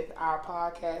earlier with our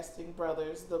podcasting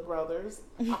brothers, the brothers.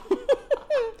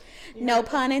 No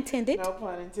pun intended. No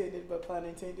pun intended, but pun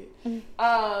intended.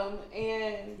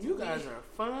 And you guys are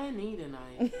funny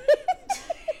tonight.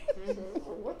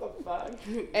 What the fuck?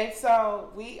 And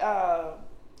so they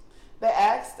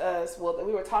asked us. Well,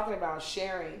 we were talking about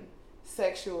sharing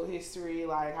sexual history,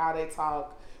 like how they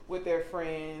talk with their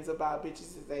friends about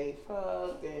bitches that they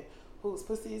fucked and whose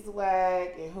pussy's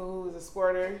whack and who's a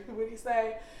squirter. What did he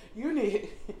say? You need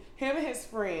him and his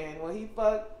friend when he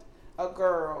fucked a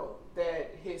girl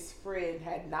that his friend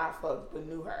had not fucked but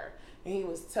knew her. And he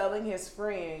was telling his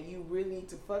friend, you really need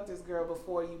to fuck this girl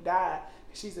before you die.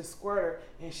 She's a squirter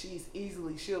and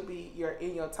she'll be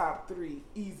in your top 3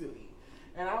 easily.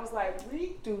 And I was like,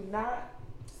 we do not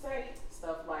say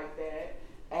stuff like that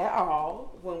at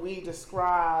all when we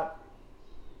describe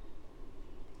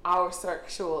our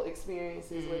sexual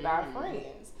experiences with our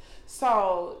friends.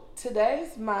 So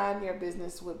today's Mind Your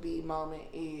Business Would Be moment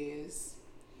is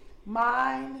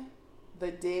mind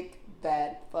the dick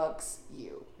that fucks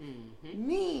you.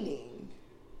 Meaning,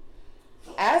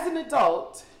 as an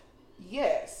adult,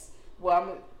 yes. Well, I'm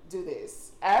gonna do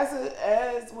this.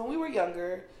 As when we were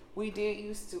younger, we did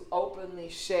used to openly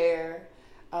share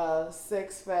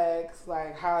sex facts,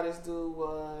 like how this dude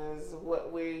was,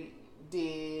 what we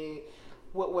did,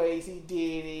 what ways he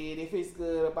did it, if it's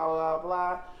good, blah, blah,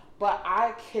 blah. But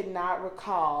I cannot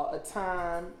recall a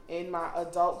time in my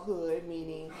adulthood,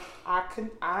 meaning I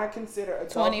consider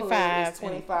adulthood 25 is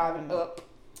 25 and up.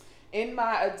 In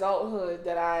my adulthood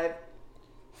that I've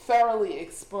thoroughly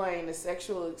explained the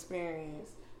sexual experience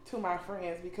to my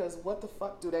friends, because what the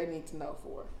fuck do they need to know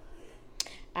for?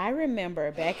 I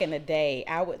remember back in the day,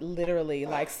 I would literally,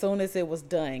 like, soon as it was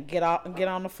done, get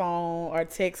on the phone or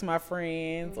text my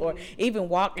friends or even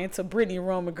walk into Brittany's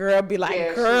room and girl be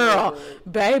like, girl,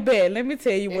 baby, let me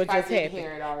tell you what just happened. I didn't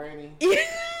hear it already.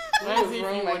 As if you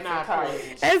were not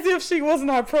present. As if she was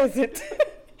not present.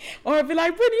 Or I'd be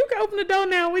like, Brittany, you can open the door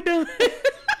now, we done.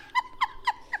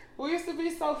 We used to be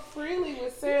so freely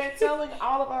with telling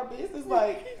all of our business,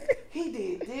 like, he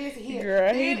did this, he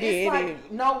did it's like,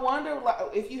 it. No wonder, like,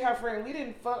 if you have friends, I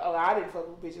didn't fuck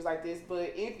with bitches like this,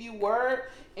 but if you were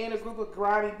in a group of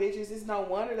grimy bitches, it's no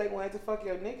wonder they wanted to fuck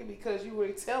your nigga, because you were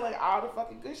telling all the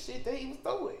fucking good shit that he was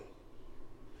doing.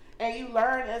 And you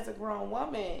learn as a grown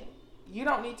woman, you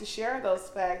don't need to share those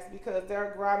facts, because there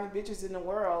are grimy bitches in the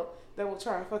world that will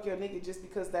try and fuck your nigga just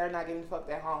because they're not getting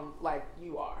fucked at home like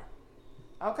you are.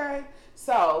 Okay,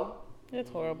 so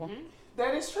that's horrible.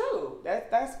 That is true.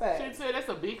 That's fact. She'd say that's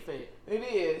a big fact. It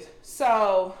is.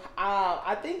 So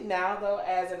I think now though,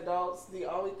 as adults, the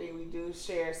only thing we do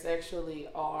share sexually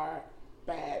are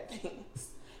bad things,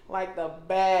 like the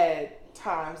bad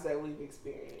times that we've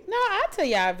experienced. No, I'll tell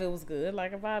y'all if it was good.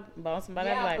 Like if I bought somebody,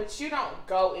 yeah, I'd be like, but you don't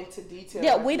go into detail.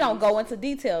 Yeah, we don't go into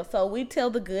detail. So we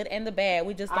tell the good and the bad.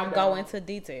 We just don't go into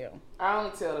detail. I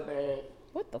only tell the bad.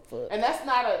 What the fuck? And that's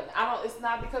not it's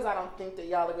not because I don't think that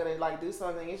y'all are gonna like do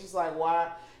something. It's just like, why?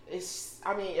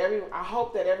 I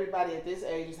hope that everybody at this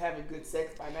age is having good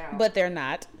sex by now. But they're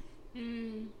not.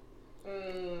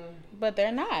 But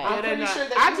they're not. I'm pretty sure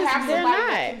that I you just have they're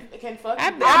somebody not. that can fuck I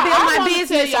you. build my wanna business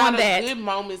tell y'all on that. the good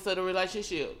moments of the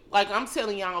relationship. Like, I'm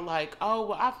telling y'all, like, oh,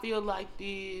 well, I feel like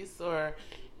this, or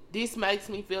this makes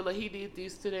me feel like he did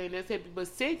this today, and that's happy. But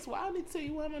sex, why I need to tell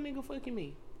you why my nigga fucking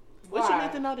me? What you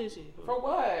need to know this shit for?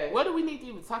 What? What do we need to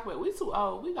even talk about? We too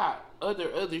old. We got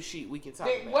other shit we can talk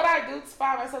about. What I do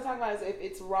find myself talking about is if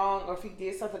it's wrong or if he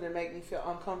did something to make me feel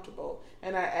uncomfortable,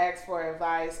 and I ask for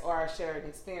advice or I share an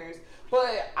experience.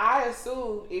 But I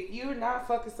assume if you're not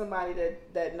fucking somebody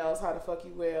that knows how to fuck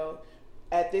you well,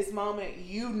 at this moment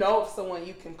you know someone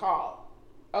you can call.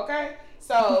 Okay,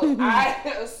 so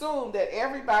I assume that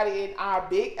everybody in our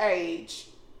big age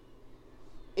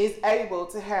is able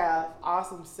to have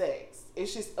awesome sex.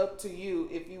 It's just up to you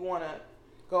if you want to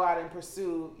go out and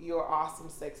pursue your awesome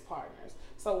sex partners.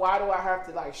 So why do I have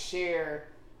to like share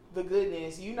the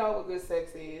goodness? You know what good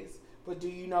sex is, but do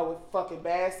you know what fucking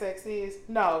bad sex is?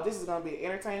 No, this is gonna be an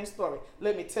entertaining story.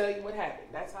 Let me tell you what happened.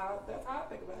 That's how I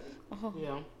think about it. Oh.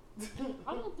 Yeah.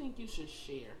 I don't think you should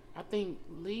share. I think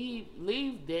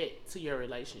leave that to your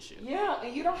relationship. Yeah,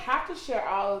 and you don't have to share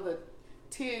all of the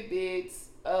tidbits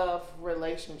of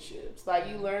relationships. Like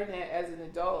you learn that as an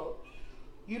adult.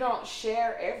 You don't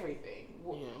share everything.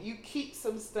 Yeah. You keep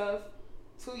some stuff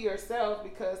to yourself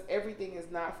because everything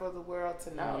is not for the world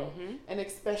to know. Mm-hmm. And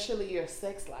especially your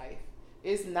sex life.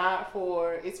 It's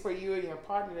for you and your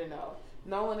partner to know.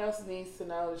 No one else needs to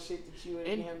know the shit that you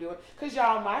and him doing. Because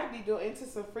y'all might be doing into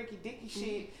some freaky dicky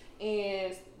shit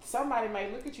and somebody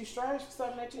might look at you strange for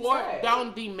something that you say. Or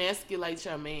don't demasculate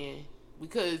your man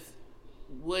because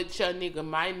what your nigga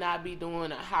might not be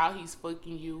doing or how he's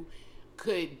fucking you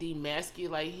could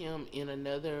demasculate him in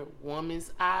another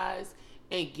woman's eyes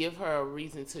and give her a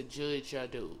reason to judge your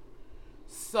dude.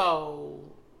 So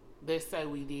let's say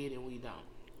we did and we don't.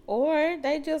 Or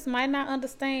they just might not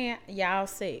understand y'all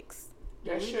sex.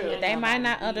 That's true. They might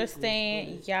not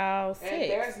understand y'all sex. And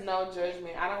there's no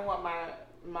judgment. I don't want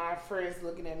my friends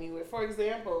looking at me with, for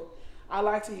example, I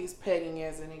like to use pegging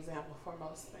as an example for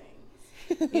most things.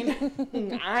 You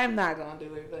know, I'm not gonna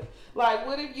do it, but like,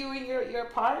 what if you and your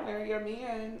partner, your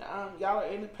man, y'all are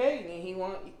into pegging, and he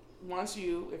wants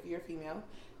you, if you're female,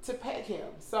 to peg him.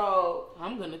 So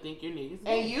I'm gonna think you're niggas,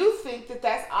 and you think that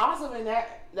that's awesome, and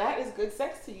that is good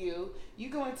sex to you. You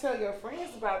go and tell your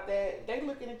friends about that. They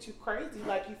looking at you crazy,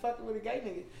 like you fucking with a gay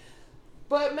nigga.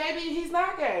 But maybe he's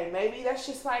not gay. Maybe that's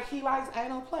just like he likes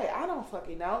anal play. I don't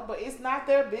fucking know. But it's not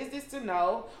their business to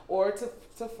know or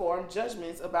to form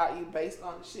judgments about you based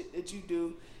on the shit that you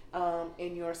do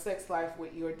in your sex life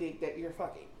with your dick that you're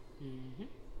fucking. Mm-hmm.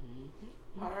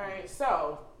 Mm-hmm. All right.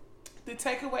 So the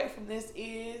takeaway from this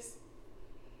is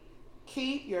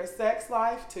keep your sex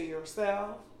life to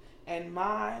yourself and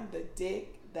mind the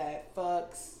dick that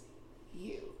fucks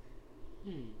you.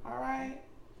 All right?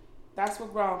 That's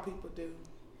what grown people do.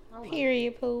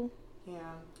 Period, Pooh. Yeah.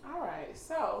 All right.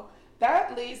 So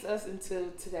that leads us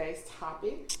into today's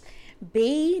topic.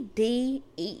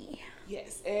 BDE.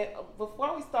 Yes. And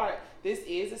before we start, this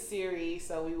is a series,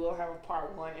 so we will have a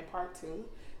part 1 and part 2.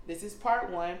 This is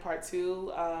part 1. Part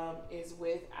 2 is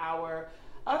with our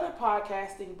other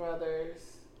podcasting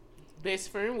brothers. Best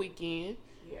Friend Weekend.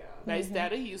 Yeah. Based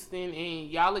out of Houston, and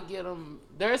y'all will get them.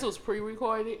 Theirs was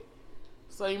pre-recorded.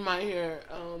 So you might hear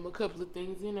a couple of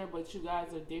things in there, but you guys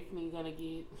are definitely going to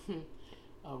get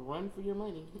a run for your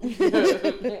money.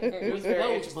 It was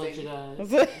very interesting.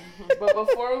 But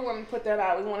before we want to put that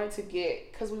out, we wanted to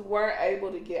get, because we weren't able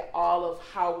to get all of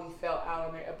how we felt out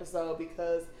on their episode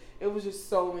because it was just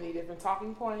so many different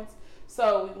talking points.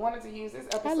 So we wanted to use this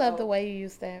episode. I love the way you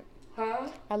use that. Huh?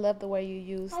 I love the way you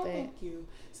use that. Thank you.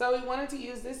 So we wanted to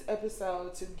use this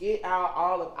episode to get out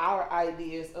all of our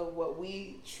ideas of what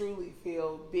we truly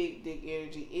feel big dick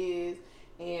energy is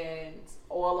and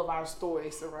all of our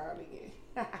stories surrounding it.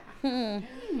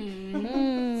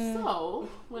 So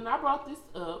when I brought this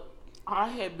up, I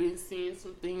had been seeing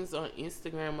some things on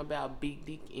Instagram about big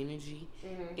dick energy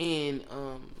and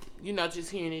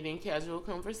just hearing it in casual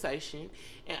conversation.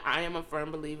 And I am a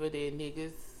firm believer that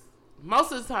niggas,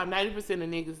 most of the time, 90% of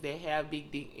niggas that have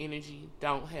big dick energy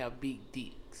don't have big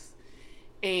dicks.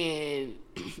 And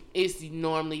it's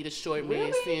normally the short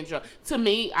man syndrome. To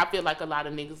me, I feel like a lot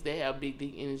of niggas that have big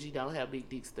dick energy don't have big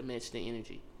dicks to match the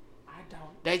energy. I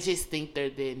don't. They just think they're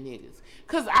dead niggas.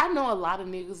 Because I know a lot of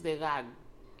niggas that got...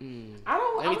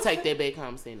 Let me take that back.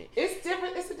 I'm saying it. It's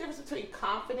different. It's the difference between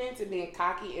confidence and being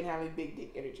cocky and having big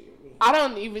dick energy. I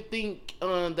don't even think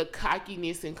the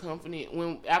cockiness and confidence,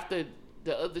 when after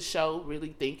the other show,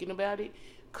 really thinking about it,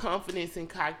 confidence and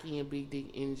cocky and big dick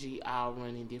energy all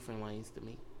run in different lanes to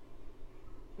me.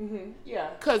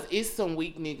 Yeah. Cause it's some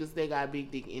weak niggas that got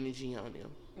big dick energy on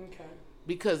them. Okay.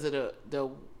 because of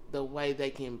the way they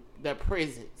can, their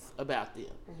presence about them.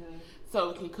 Mm-hmm. So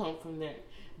it can come from there.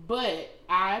 But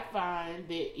I find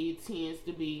that it tends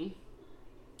to be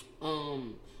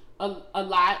a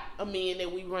lot of men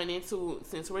that we run into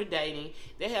since we're dating,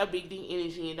 they have big D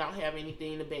energy and don't have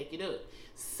anything to back it up.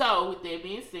 So with that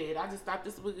being said, I just thought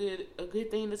this was a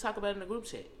good thing to talk about in the group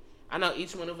chat. I know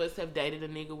each one of us have dated a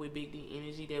nigga with big D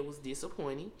energy that was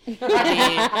disappointing. And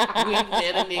then we've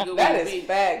met a nigga with big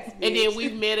facts, and then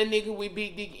we've met a nigga with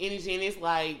big dick energy, and it's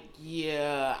like,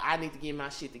 yeah, I need to get my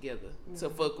shit together to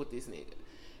fuck with this nigga.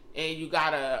 And you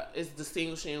gotta, it's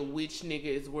distinguishing which nigga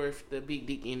is worth the big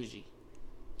dick energy.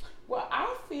 Well,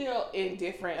 I feel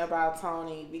indifferent about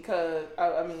Tony because,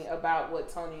 about what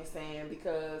Tony is saying,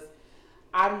 because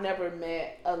I've never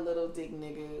met a little dick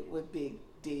nigga with big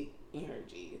dick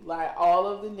energy. Like, all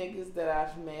of the niggas that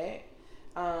I've met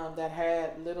that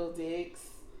had little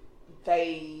dicks,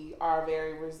 they are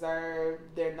very reserved.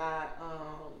 They're not,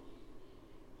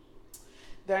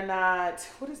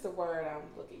 what is the word I'm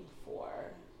looking for?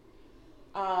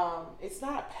 It's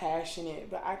not passionate,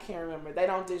 but I can't remember. They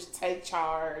don't just take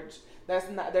charge.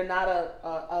 They're not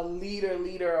a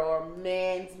leader or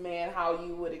man's man how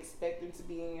you would expect them to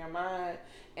be in your mind.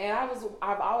 And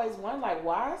I've always wondered, like,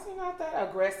 why is he not that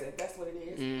aggressive? That's what it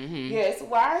is. Mm-hmm. Yes,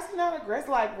 why is he not aggressive?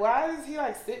 Like, why does he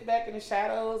like sit back in the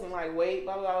shadows and like wait,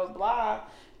 blah blah blah blah.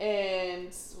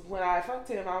 And when I fucked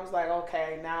him, I was like,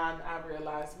 okay, now I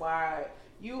realize why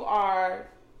you are.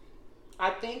 I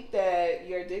think that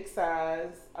your dick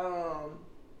size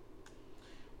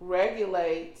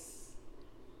regulates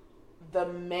the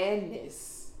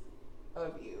madness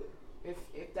of you.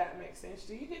 If that makes sense.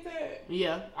 Do you get that?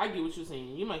 Yeah, I get what you're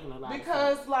saying. You're making a lot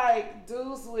because, of sense. Like,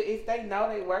 dudes, if they know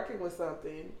they working with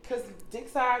something, because dick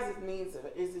size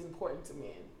is important to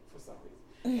men for some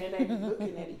reason. And they be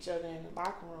looking at each other in the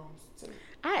locker rooms, too.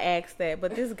 I asked that,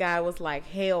 but this guy was like,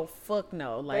 hell, fuck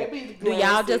no. Like, do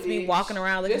y'all just be walking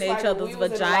around looking at each other's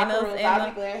vaginas? I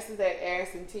be glancing at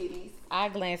ass and titties. I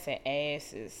glance at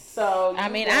asses. So I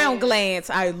don't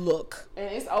glance. I look. And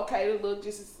it's okay to look.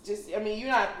 Just. I mean, you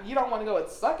don't want to go and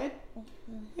suck it.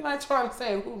 You're not trying to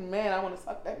say, "Ooh, man, I want to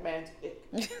suck that man's dick."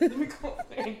 Let me go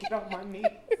there and get on my knees.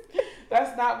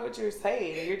 That's not what you're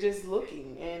saying. You're just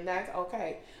looking, and that's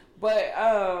okay. But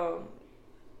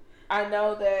I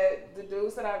know that the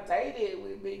dudes that I've dated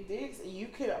with big dicks, you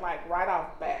could like right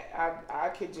off bat, I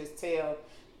could just tell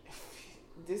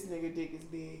this nigga dick is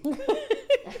big.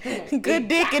 Good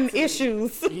dick and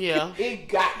issues. Yeah, it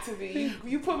got to be.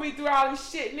 You put me through all this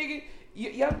shit, nigga.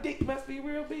 Your dick must be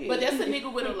real big. But that's a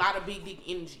nigga with a lot of big dick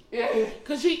energy. Yeah.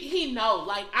 Cause he know,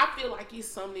 like, I feel like it's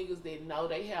some niggas that know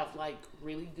they have like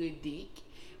really good dick,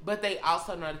 but they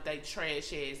also know that they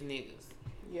trash ass niggas.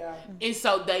 Yeah. And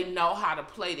so they know how to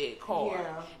play that card.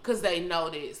 Yeah. Cause they know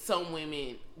that some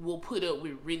women will put up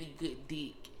with really good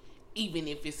dick, even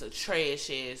if it's a trash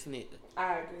ass nigga.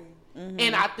 I agree. Mm-hmm.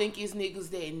 And I think it's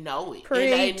niggas that know it.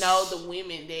 Preach. And they know the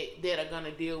women that are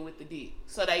gonna deal with the dick.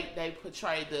 So they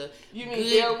portray the you mean good,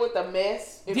 deal with the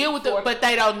mess? But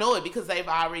they don't know it because they've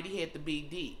already had the big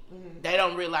dick. Mm-hmm. They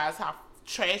don't realize how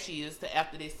trashy is to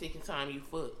after that second time you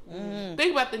fuck. Mm-hmm.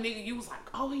 Think about the nigga you was like,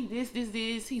 oh, he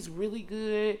this, he's really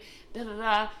good. Da da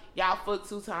da. Y'all fuck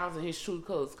 2 times and his true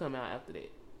colors come out after that.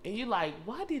 And you're like,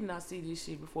 why didn't I see this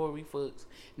shit before we fucked?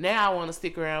 Now I want to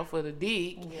stick around for the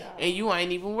dick, and you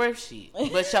ain't even worth shit.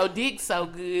 But your dick's so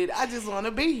good, I just want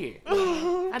to be here.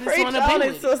 I just want to be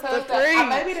with it.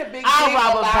 Maybe the big I'll dick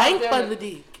rob a allows bank them for the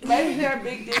dick. Maybe their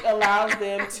big dick allows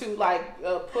them to like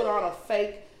put on a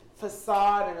fake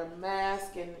facade and a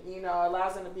mask, and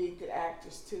allows them to be good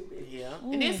actors too. Bitch. Yeah,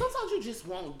 and then sometimes you just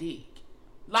want dick.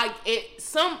 Like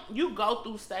you go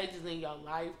through stages in your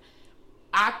life.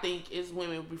 I think it's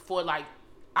women before, like,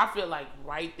 I feel like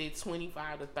right there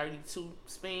 25 to 32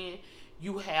 span,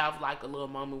 you have like a little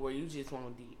moment where you just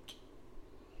want dick.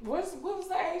 What was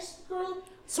the age group?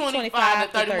 25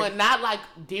 to 31, not like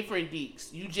different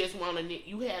dicks. You just want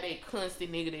you have that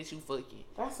constant nigga that you fucking.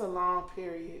 That's a long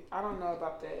period. I don't know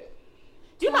about that.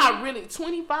 You're not really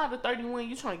 25 to 31.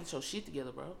 You trying to get your shit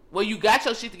together, bro. Well, you got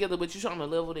your shit together, but you trying to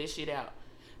level that shit out.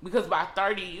 Because by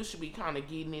 30, you should be kind of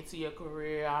getting into your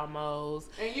career almost.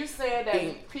 And you said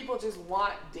that people just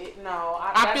want dick. No,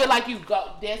 I feel like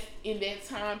that's in that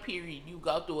time period, you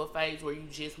go through a phase where you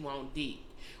just want dick.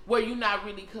 Where you're not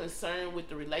really concerned with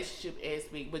the relationship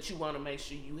aspect, but you want to make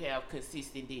sure you have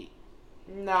consistent dick.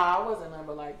 No, I wasn't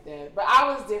ever like that. But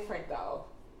I was different, though.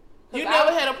 You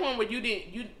never had a point where you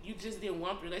just didn't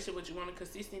want a relationship, but you want a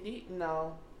consistent dick?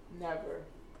 No, never.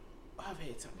 I've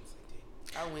had times like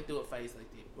that. I went through a phase like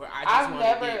that. Where I just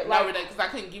wanted dick. Because I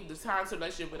couldn't give the time to the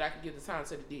relationship, but I could give the time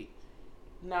to the dick.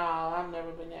 No, I've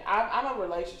never been there. I'm a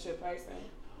relationship person.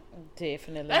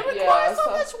 Definitely. That requires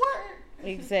so much work.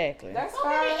 Exactly. That's so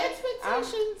fine. many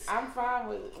expectations. I'm fine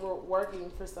with working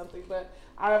for something, but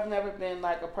I've never been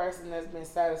like a person that's been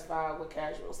satisfied with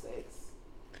casual sex.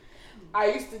 I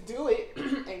used to do it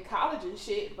in college and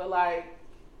shit, but like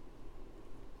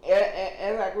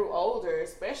as I grew older,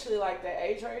 especially like that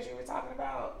age range you were talking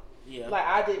about, yeah, like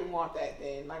I didn't want that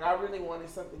then. Like I really wanted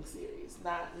something serious,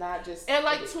 not just. At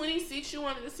like 26, you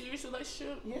wanted a serious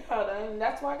relationship. Yeah, then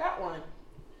that's why I got one.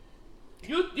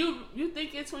 You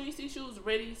think at 26 you was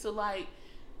ready to like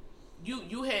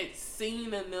you had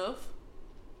seen enough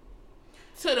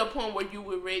to the point where you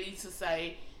were ready to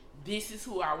say, this is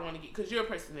who I want to get, because you're a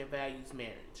person that values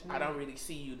marriage. I don't really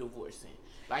see you divorcing.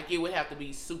 Like, it would have to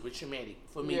be super traumatic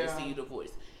for me to see you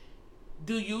divorce.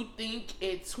 Do you think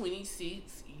at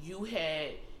 26 you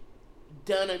had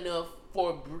done enough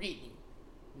for Brittany?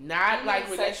 Not like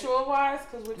sexual wise,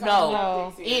 because we're talking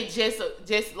about things here. It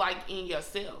just like in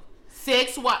yourself,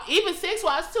 sex wise, even sex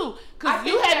wise too. Because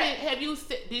you haven't.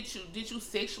 Did you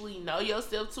sexually know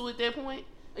yourself too at that point?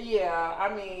 Yeah,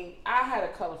 I mean, I had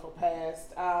a colorful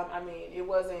past. I mean, it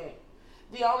wasn't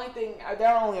the only thing. There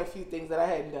are only a few things that I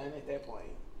hadn't done at that point.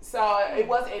 So it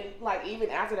wasn't like even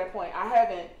after that point, I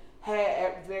haven't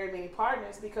had very many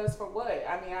partners because for what?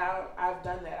 I mean, I've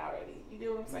done that already. You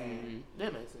know what I'm saying? Mm-hmm.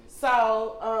 That makes sense.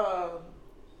 So,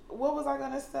 what was I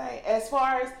gonna say? As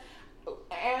far as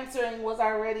answering, was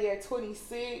I ready at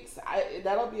 26?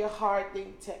 That'll be a hard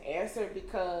thing to answer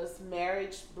because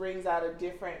marriage brings out a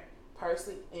different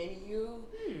person in you,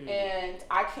 and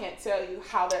I can't tell you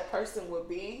how that person would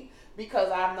be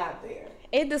because I'm not there.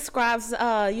 It describes,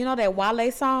 you know that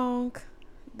Wale song?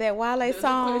 That Wale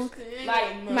song?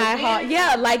 Like my heart.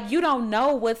 Yeah, like you don't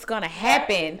know what's gonna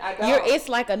happen. It's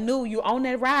like you on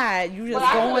that ride. You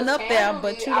just going up there,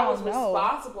 but you don't know.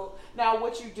 Responsible. Now,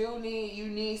 what you do need, you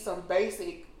need some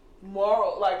basic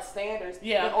moral like standards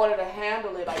in order to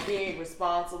handle it, like being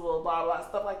responsible, blah blah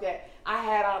stuff like that. I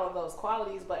had all of those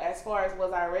qualities, but as far as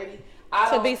was I ready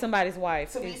to be somebody's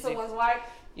wife? To be someone's wife,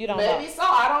 you don't maybe know. so.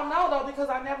 I don't know though because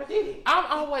I never did it. I'm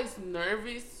always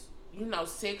nervous,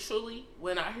 sexually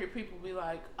when I hear people be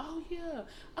like, "Oh yeah,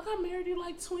 I got married at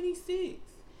like 26,"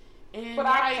 and but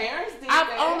our parents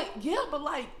did but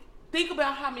like think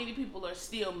about how many people are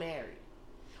still married.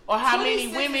 Or how many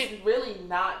women is really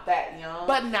not that young.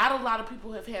 But not a lot of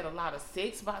people have had a lot of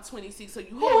sex by 26, so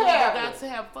you haven't got to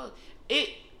have fun.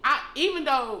 Even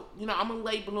though, I'm a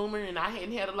late bloomer and I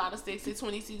hadn't had a lot of sex at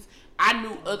 26, I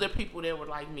knew other people that were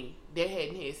like me that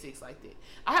hadn't had sex like that.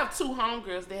 I have 2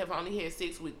 homegirls that have only had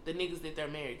sex with the niggas that they're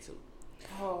married to.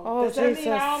 Oh, does that Jesus.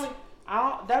 mean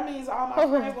that means all my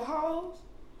friends were hoes?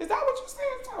 Is that what you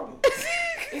saying, Tony?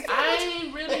 I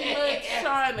ain't really much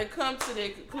trying to come to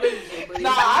that conclusion, but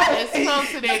let's come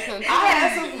to that conclusion.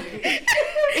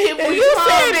 You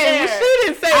said it. You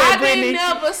shouldn't say it, Brittany. I didn't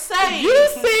never say you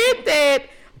said that.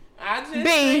 I just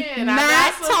said,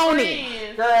 not Tony.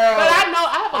 Friends. Girl. But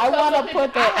I want to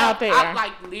put that out there. I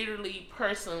like literally,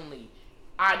 personally,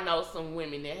 I know some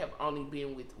women that have only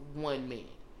been with one man.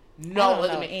 No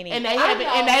other man. And they haven't,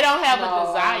 and they don't have a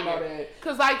desire.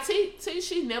 Cause like T,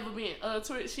 she's never been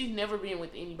she's never been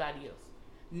with anybody else.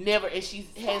 Never, and she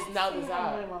has no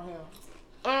desire.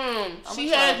 She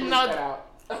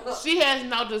has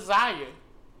no desire.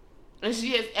 And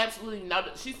she has absolutely no.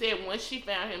 She said once she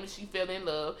found him and she fell in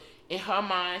love, in her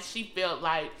mind she felt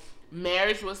like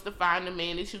marriage was to find the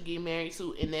man that you get married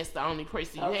to, and that's the only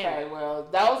person you have. Okay, well,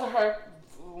 those are her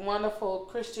wonderful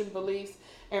Christian beliefs.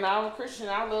 And I'm a Christian.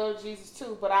 I love Jesus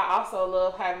too, but I also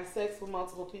love having sex with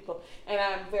multiple people, and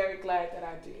I'm very glad that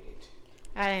I did it.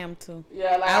 I am too.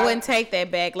 Yeah, like I wouldn't take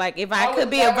that back. Like if I could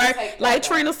be a virgin, like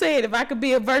Trina said, if I could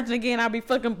be a virgin again, I'd be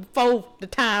fucking before the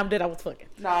time that I was fucking.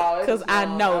 No, because I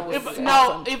know. If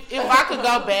I could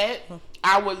go back,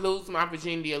 I would lose my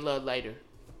virginity a little later.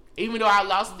 Even though I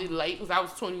lost it late because I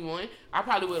was 21, I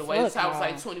probably would have waited until I was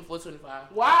like 24, 25.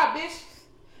 Why, bitch?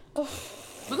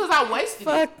 Because I wasted it.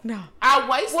 Fuck no. I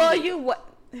wasted it. Well, you what?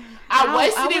 I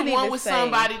wasted it one with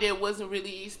somebody that wasn't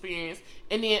really experienced.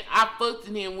 And then I fucked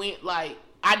and then went like,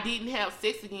 I didn't have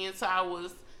sex again until I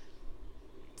was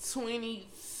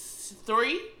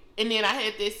 23. And then I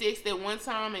had that sex that one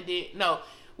time and then, no,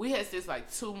 we had sex like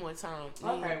 2 more times.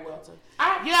 Okay, well.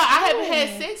 I haven't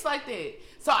had sex like that.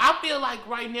 So I feel like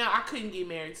right now I couldn't get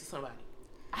married to somebody.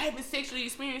 I haven't sexually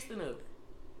experienced enough.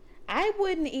 I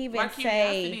wouldn't even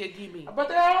say. But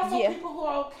there are also people who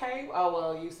are okay. Oh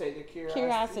well, you say the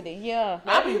curiosity. Yeah.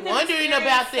 I be wondering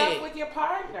about that with your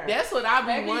partner. That's what I be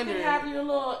Maybe wondering. You can have your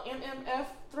little MMF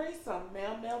threesome,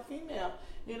 male, female,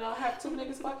 have two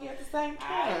niggas fuck you at the same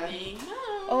time.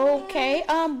 Okay.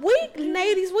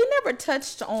 Ladies, we never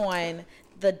touched on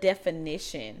the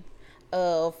definition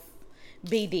of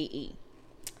BDE.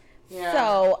 Yeah.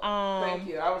 So, thank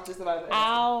you. I was just about to ask.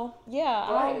 I'll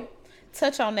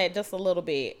touch on that just a little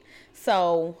bit.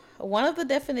 So, one of the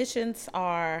definitions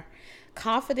are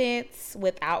confidence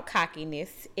without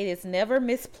cockiness. It is never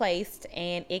misplaced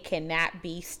and it cannot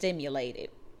be stimulated.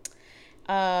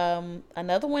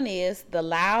 Another one is the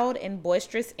loud and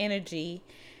boisterous energy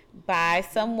by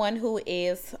someone who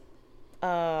is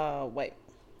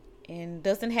and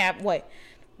doesn't have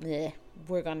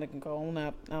we're gonna go on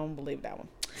up. I don't believe that one.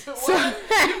 So, you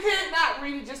cannot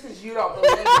read it just because you don't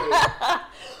believe it.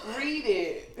 Read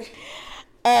it.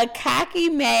 A cocky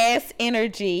mass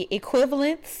energy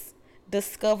equivalence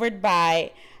discovered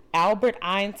by Albert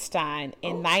Einstein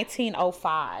in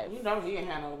 1905. You know he ain't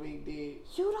had no big dick.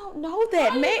 You don't know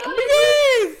that, man.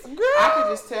 Yes, girl. I could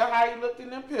just tell how he looked in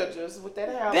them pictures with that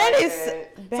hair. That like is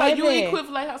that. So you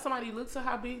equivalent how somebody looks to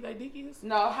how big their dick is?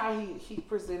 No, how he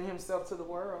presented himself to the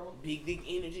world. Big dick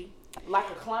energy. Like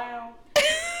a clown.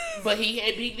 But he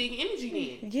had big dick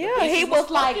energy then. Yeah, he was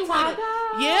like,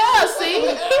 yeah, see?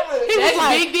 That's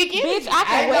like, big dick energy. Bitch, I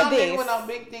can wear this. With no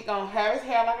big dick on, have his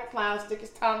hair like a clown, stick his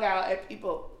tongue out at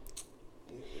people.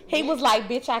 He was like,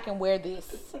 bitch, I can wear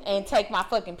this and take my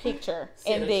fucking picture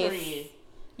in this.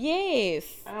 Yes.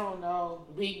 I don't know.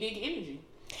 Big dick energy.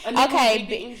 Okay. Big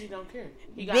dick energy don't care.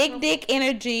 Big dick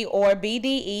energy, or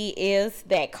BDE, is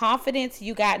that confidence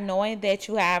you got knowing that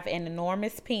you have an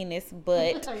enormous penis,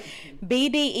 but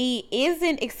BDE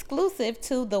isn't exclusive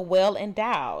to the well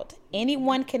endowed.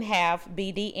 Anyone can have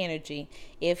BD energy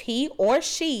if he or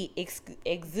she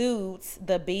exudes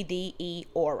the BDE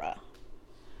aura.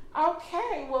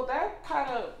 Okay, well that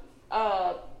kind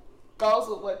of goes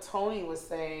with what Tony was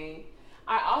saying.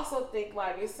 I also think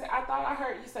I thought I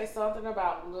heard you say something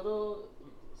about little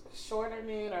shorter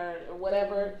men or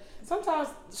whatever. Sometimes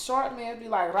short men be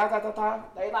like ra-ta-ta-ta.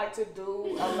 They like to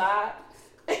do a lot.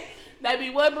 They be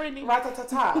what, Brittany?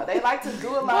 Ra-ta-ta-ta. They like to do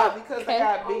a lot because they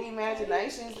got big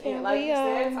imaginations, and like you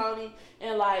said, Tony,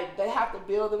 and like they have to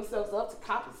build themselves up to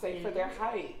compensate for their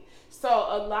height. So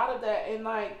a lot of that, and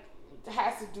like,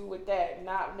 has to do with that,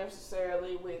 not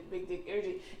necessarily with big dick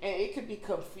energy. And it could be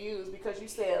confused because you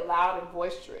said loud and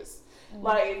boisterous. Mm-hmm.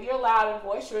 Like, if you're loud and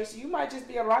boisterous, you might just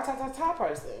be a ra-ta-ta-ta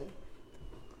person.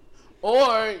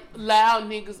 Or loud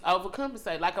niggas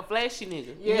overcompensate, like a flashy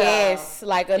nigga. Yeah. Yes,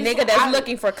 like a nigga that's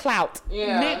looking for clout.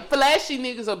 Yeah. Flashy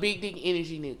niggas are big dick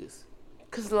energy niggas.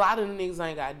 Because a lot of them niggas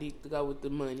ain't got dick to go with the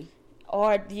money.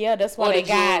 Or, that's why they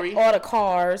got, or the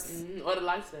cars. Mm-hmm. Or the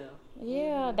lifestyle.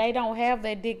 Yeah, they don't have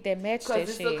that dick that match that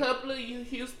shit. Because it's a couple of you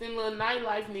Houston little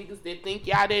nightlife niggas that think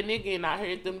y'all that nigga, and I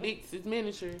heard them dicks is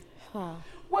miniature. Huh.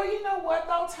 Well, you know what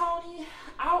though, Tony?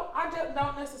 I just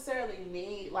don't necessarily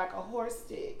need like a horse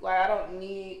dick. Like, I don't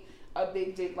need a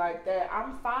big dick like that.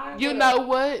 I'm fine. You know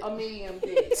what? A medium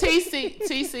dick.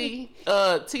 TC,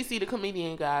 the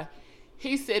comedian guy,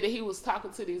 he said that he was talking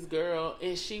to this girl,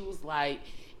 and she was like,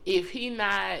 if he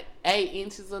not 8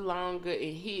 inches or longer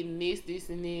and hitting this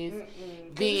and this,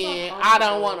 then I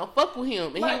don't want to fuck with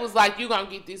him. And he was like, you gonna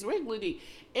get this regular dick.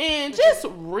 And just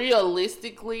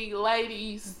realistically,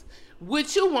 ladies,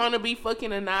 would you want to be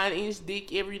fucking a 9-inch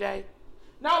dick every day?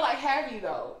 No, like, have you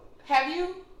though? Have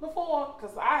you before?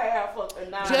 Because I have fucked a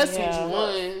 9-inch. Just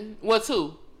one. What,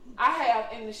 2? I have,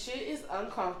 and the shit is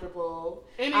uncomfortable.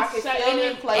 And I can feel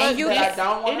it in places that I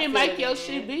don't want to. And it make your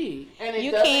shit big. And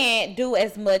you can't do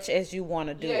as much as you want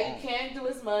to do. Yeah, you can't do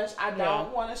as much. I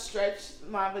don't want to stretch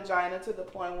my vagina to the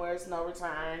point where it's no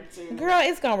return to. Girl,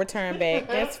 it's gonna return back.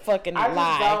 That's fucking lie. I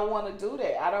just don't want to do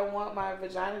that. I don't want my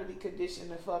vagina to be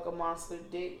conditioned to fuck a monster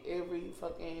dick every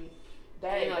fucking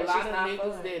day. And a lot of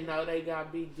niggas that know they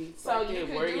got big dicks. So you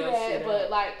can do that, but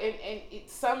like, and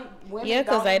some women. Yeah,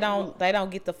 because they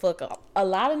don't get the fuck up. A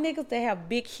lot of niggas that have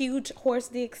big, huge horse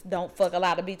dicks don't fuck a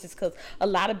lot of bitches, because a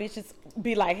lot of bitches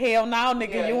be like, hell no,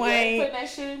 nigga, you ain't putting that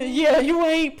shit in me. Yeah, you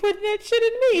ain't putting that shit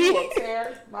in me. You will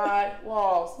tear my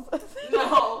walls.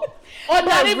 No, or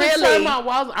not even tear my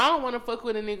walls. I don't want to fuck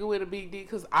with a nigga with a big dick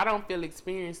because I don't feel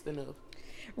experienced enough.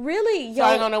 Really, so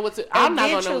I don't know what to. I'm not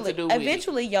gonna know what to do.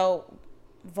 Eventually, your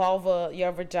vulva,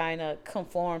 your vagina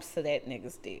conforms to that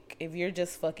nigga's dick. If you're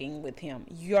just fucking with him,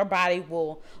 your body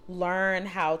will learn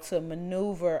how to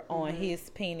maneuver on his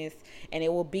penis, and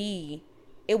it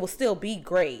will still be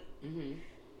great.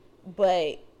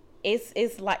 But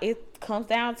it's like, it comes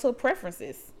down to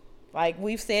preferences. Like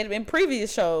we've said in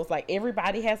previous shows, like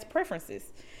everybody has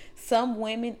preferences. some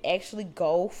women actually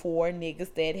go for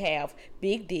niggas that have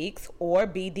big dicks or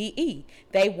BDE.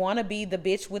 They want to be the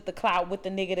bitch with the clout with the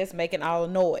nigga that's making all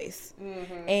the noise.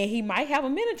 Mm-hmm. And he might have a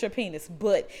miniature penis,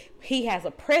 but he has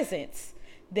a presence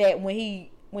that when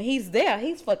he's there,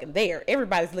 he's fucking there.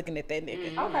 Everybody's looking at that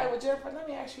nigga. Mm-hmm. Okay, well, Jennifer, let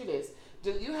me ask you this.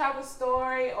 Do you have a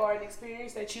story or an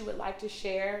experience that you would like to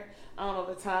share of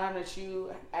the time that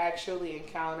you actually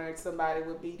encountered somebody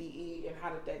with BDE, and how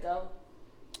did that go?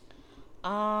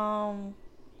 And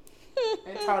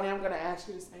Tony, I'm going to ask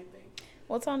you the same thing.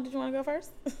 Well, Tony, did you want to go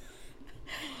first?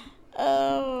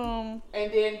 And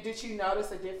then did you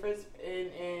notice a difference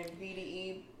in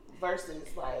BDE versus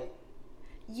like...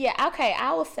 Yeah, okay,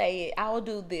 I will say it. I will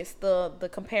do this, the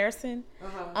comparison.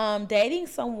 Dating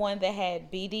someone that had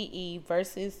BDE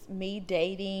versus me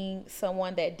dating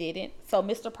someone that didn't. So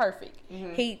Mr. Perfect,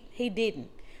 he didn't,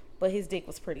 but his dick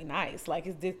was pretty nice. Like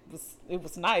his dick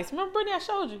was nice. Remember, Brittany, I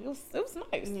showed you. It was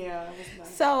nice. Yeah, it was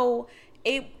nice. So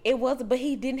it was, but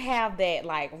he didn't have that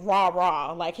like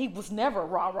rah. Like he was never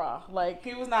rah. Like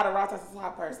he was not a raw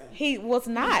person. He was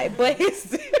not, but his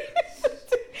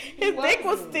dick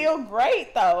was still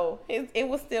great though. It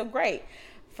was still great.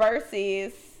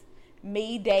 Versus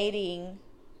me dating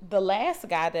the last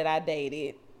guy that I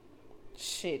dated.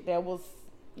 Shit, that was,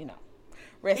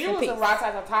 rest in peace. He was a raw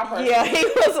type of top person. Yeah, he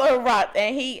was a raw,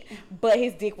 but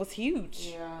his dick was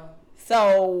huge. Yeah.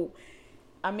 So,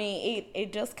 I mean,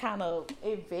 it just kind of,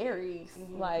 it varies.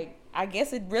 Mm-hmm. Like, I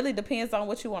guess it really depends on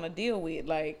what you want to deal with.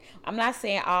 Like, I'm not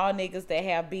saying all niggas that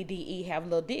have BDE have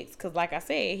little dicks. Because, like I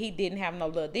said, he didn't have no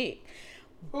little dick.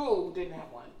 Who didn't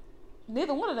have one?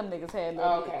 Neither one of them niggas had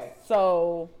little dicks. Okay.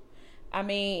 So, I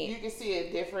mean... You can see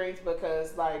a difference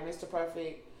because, like, Mr.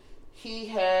 Perfect, he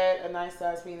had a nice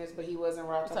size penis, but he wasn't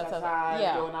rock doing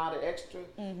all the extra.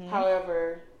 Mm-hmm.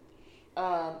 However...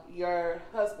 your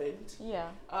husband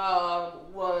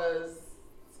was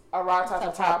a raw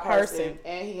top person,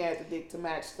 and he had the dick to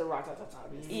match the raw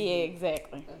top. Yeah,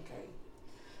 exactly. Okay.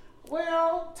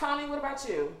 Well, Tommy, what about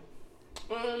you?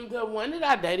 The one that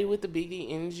I dated with the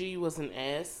BD energy was an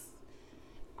ass.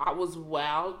 I was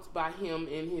wowed by him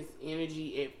and his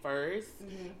energy at first,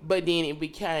 but then it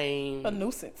became a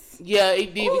nuisance. Yeah,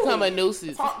 it did become a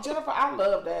nuisance. Jennifer, I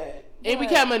love that. It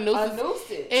became a nuisance.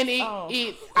 And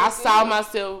I saw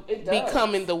myself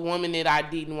becoming the woman that I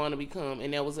didn't want to become,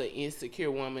 and that was an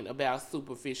insecure woman about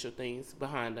superficial things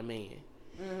behind a man.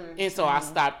 Mm-hmm. And so I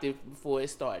stopped it before it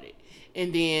started.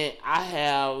 And then I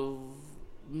have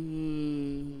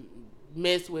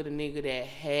messed with a nigga that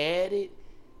had it,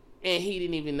 and he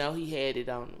didn't even know he had it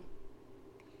on him.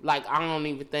 Like, I don't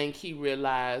even think he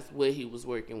realized what he was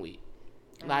working with.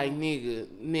 Like, nigga.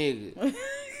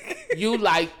 You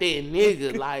like that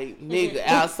nigga. Like, nigga,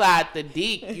 outside the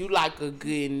dick, you like a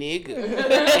good nigga.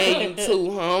 And you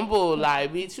too humble.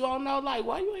 Like, bitch, you don't know, like,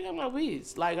 why you ain't got no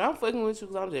bitch? Like, I'm fucking with you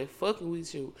because I'm just fucking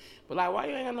with you. But, like, why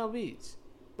you ain't got no bitch?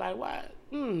 Like, why?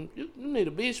 You need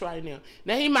a bitch right now.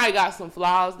 Now, he might got some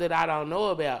flaws that I don't know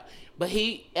about. But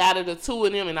he, out of the two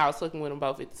of them, and I was fucking with them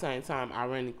both at the same time,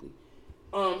 ironically,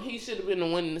 he should have been the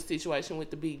one in the situation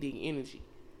with the big dick energy.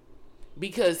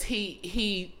 Because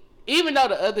he, even though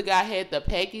the other guy had the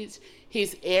package,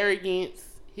 his arrogance,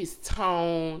 his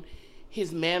tone,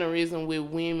 his mannerism with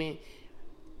women,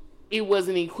 it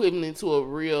wasn't equivalent to a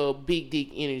real big dick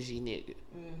energy nigga.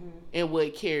 Mm-hmm. And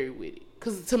what carried with it.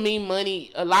 Because to me,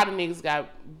 money, a lot of niggas got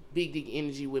big dick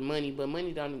energy with money, but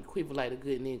money don't equivalent a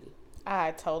good nigga.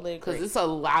 I totally agree. Because it's a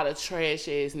lot of trash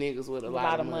ass niggas with a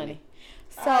lot of money.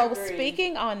 So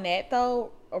speaking on that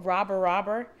though,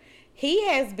 Robber, he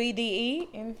has BDE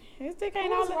and his dick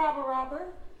ain't all that. Robber?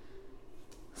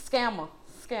 Scammer.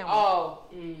 Oh.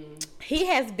 He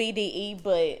has BDE,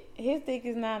 but his dick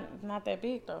is not that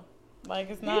big though.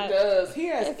 Like, it's not. He does. He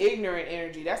has ignorant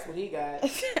energy. That's what he got.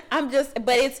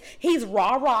 He's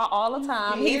rah all the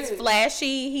time. He's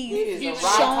flashy. He's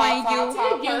showing you.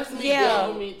 He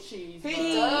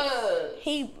does.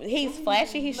 He's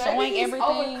flashy. He's showing everything.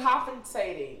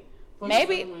 Overcompensating.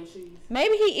 Maybe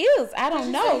he is. I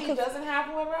don't know. He doesn't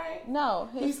have one, right? No,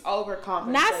 he's overcompensating.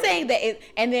 Not saying that it.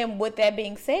 And then with that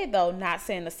being said, though, not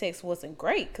saying the sex wasn't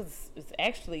great because it's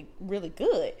actually really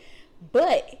good,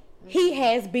 but he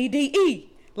has BDE.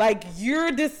 Like,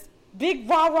 you're this big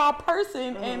rah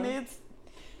person, and it's.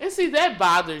 And see, that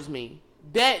bothers me.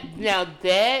 That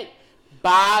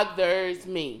bothers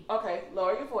me. Okay,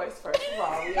 lower your voice first of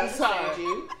all. We understand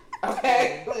you.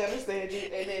 Okay, we understand you.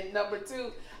 And then number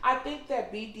two, I think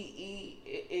that BDE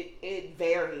it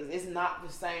varies. It's not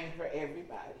the same for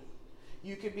everybody.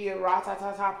 You could be a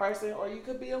ra-ta-ta-ta person, or you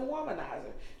could be a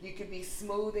womanizer. You could be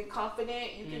smooth and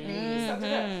confident. You could be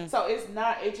something else. So it's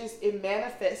not. It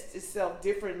manifests itself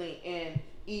differently in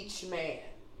each man.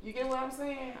 You get what I'm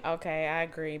saying? Okay, I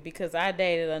agree, because I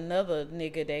dated another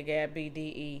nigga that got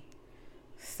BDE.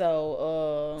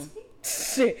 So,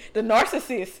 shit, the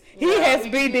narcissist. He has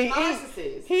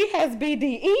BDE. He has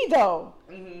BDE though.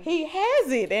 Mm-hmm. He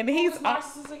has it, and he's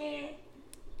narcissist again.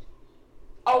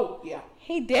 Oh yeah,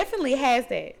 he definitely has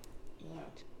that. Yeah.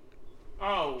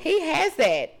 Oh, he has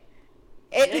that.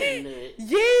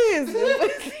 Yes,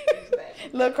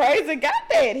 Look Crazy got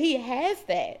that. He has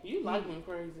that. You like me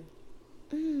crazy?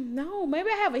 No, maybe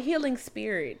I have a healing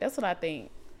spirit. That's what I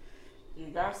think. You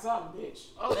got something, bitch.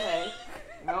 Okay.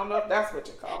 I don't know if that's what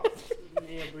you call it.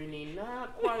 Yeah, Brittany,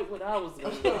 not quite what I was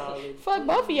gonna call it. Fuck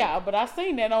both of y'all, but I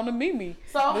seen that on the Mimi.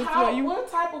 So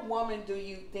what type of woman do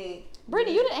you think?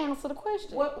 Brittany, you didn't answer the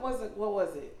question. What was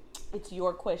it? It's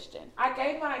your question. I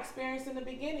gave my experience in the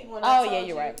beginning when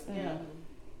you're right. Yeah.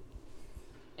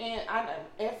 Mm-hmm.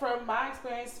 And from my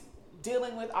experience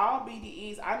dealing with all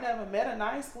BDEs, I never met a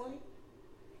nice one.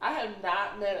 I have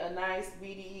not met a nice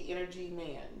BDE energy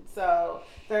man. So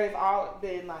they've all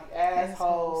been like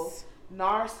assholes,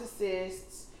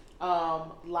 narcissists,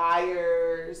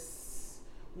 liars,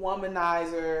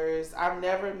 womanizers. I've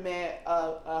never met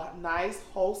a nice,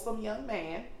 wholesome young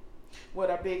man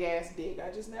with a big ass dick. I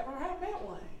just never have met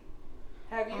one.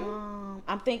 Have you?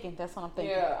 I'm thinking. That's what I'm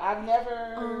thinking. Yeah, I've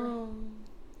never.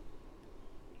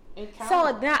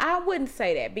 So now I wouldn't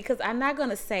say that, because I'm not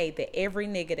gonna say that every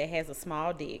nigga that has a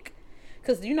small dick,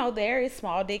 because there is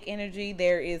small dick energy.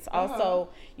 There is also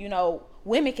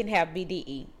women can have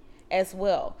BDE as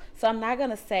well. So I'm not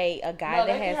gonna say a guy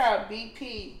that has. Can have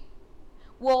BP.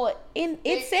 Well,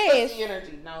 it says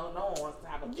energy. No one wants to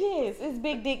have a big yes, it's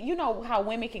big dick. You know how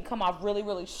women can come off really,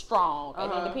 really strong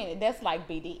and independent. That's like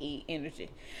BDE energy.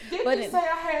 Didn't you say I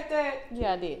had that?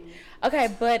 Yeah, I did. Okay,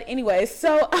 but anyway,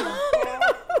 so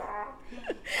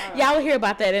y'all will hear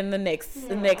about that in the next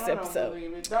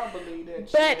episode. Don't believe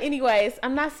that. But anyways,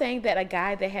 I'm not saying that a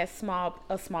guy that has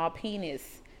a small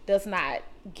penis does not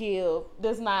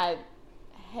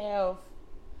have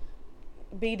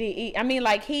BDE. I mean,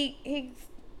 like he's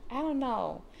I don't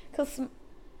know, because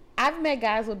I've met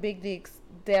guys with big dicks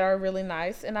that are really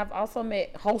nice, and I've also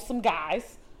met wholesome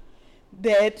guys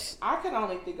that I can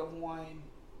only think of one,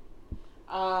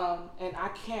 and I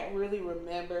can't really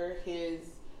remember his.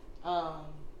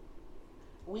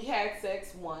 We had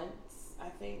sex once, I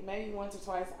think, maybe once or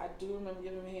twice. I do remember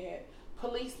giving him head.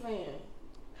 Policeman.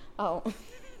 Oh.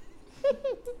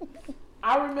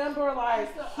 I remember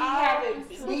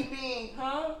me being,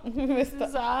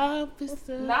 Mr.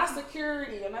 Officer. Not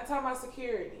security. I'm not talking about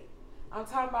security. I'm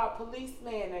talking about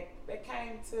policemen that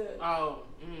came to. Oh.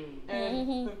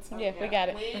 Yeah, we got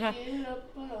it.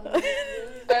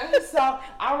 So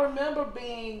I remember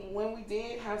when we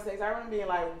did have sex, I remember being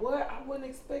like, what? I wasn't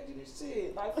expecting this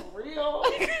shit. Like, for real?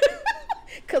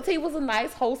 Because he was a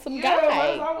nice, wholesome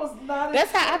guy. I was not.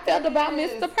 That's how I felt about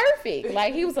Mr. Perfect.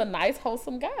 Like, he was a nice,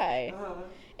 wholesome guy.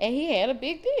 And he had a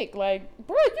big dick. Like,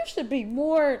 bro, you should be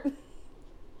more.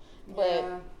 But,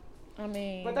 I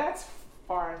mean. But that's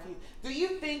far and few. Do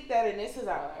you think that, and this is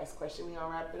our last question, we're going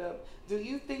to wrap it up. Do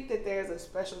you think that there's a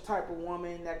special type of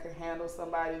woman that can handle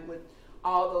somebody with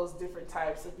all those different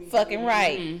types of people? Fucking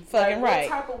right. Mm-hmm. Fucking right.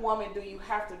 What type of woman do you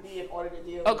have to be in order to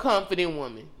deal with? A confident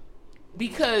woman.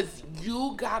 Because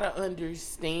you gotta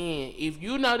understand, if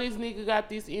you know this nigga got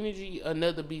this energy,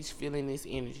 another bitch feeling this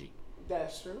energy.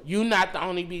 That's true. You not the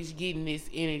only bitch getting this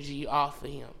energy off of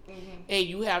him. Mm-hmm. And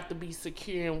you have to be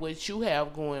secure in what you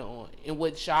have going on and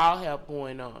what y'all have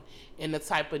going on and the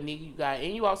type of nigga you got.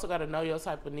 And you also gotta know your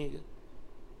type of nigga.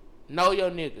 Know your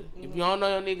nigga. Mm-hmm. If you don't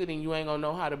know your nigga, then you ain't gonna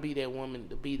know how to be that woman,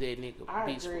 to be that nigga. I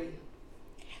agree.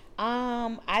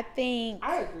 I think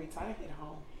I agree. Time hit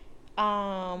home.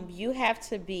 You have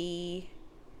to be,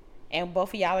 and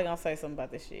both of y'all are gonna say something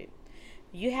about this shit.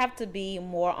 You have to be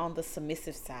more on the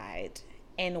submissive side,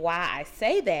 and why I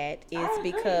say that is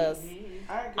because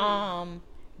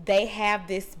they have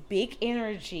this big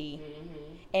energy,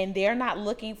 and they're not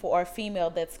looking for a female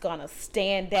that's gonna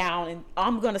stand down and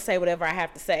I'm gonna say whatever I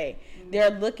have to say. They're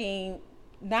looking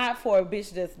not for a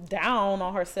bitch that's down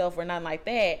on herself or nothing like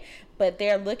that, but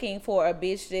they're looking for a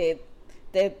bitch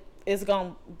that is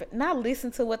gonna not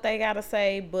listen to what they gotta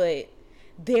say, but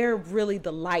they're really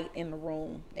the light in the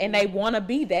room, and they want to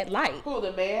be that light. Who,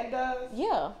 the man does?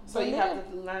 Yeah. So you have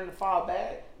to learn to fall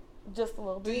back. Just a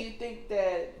little bit. Do you think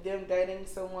that them dating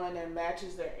someone that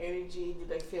matches their energy, do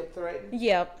they feel threatened?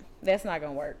 Yep, that's not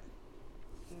gonna work.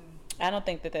 I don't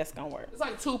think that that's gonna work. It's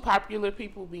like two popular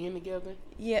people being together.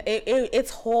 Yeah,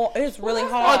 it's hard. It's really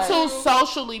hard. Or two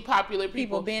socially popular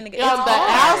people being together. On the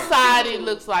outside, it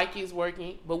looks like it's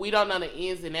working, but we don't know the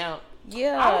ins and outs.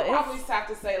 Yeah, I would probably have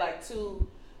to say like two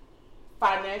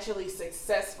financially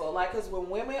successful. Like, because when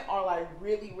women are like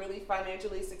really, really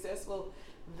financially successful,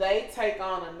 they take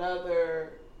on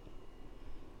another.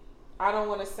 I don't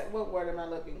want to say, what word am I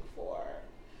looking for?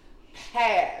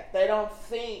 Path. They don't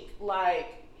think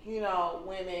like, you know,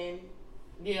 women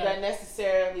that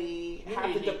necessarily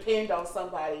have to depend on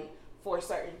somebody for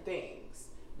certain things.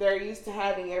 They're used to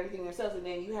having everything themselves, and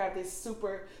then you have this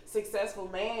super successful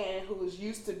man who is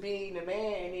used to being the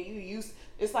man, and then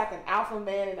it's like an alpha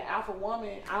man and an alpha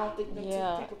woman. I don't think them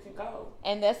two people can go.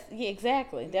 And that's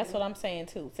exactly. That's what I'm saying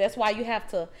too. So that's why you have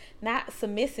to not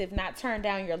turn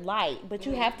down your light, but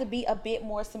you have to be a bit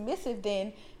more submissive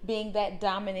than being that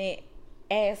dominant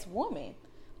ass woman.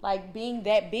 Like being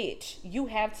that bitch. You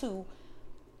have to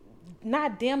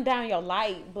not dim down your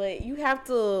light, but you have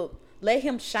to let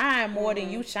him shine more than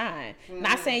you shine.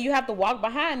 Not saying you have to walk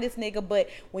behind this nigga, but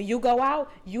when you go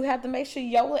out, you have to make sure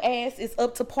your ass is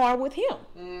up to par with him.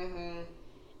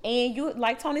 And you,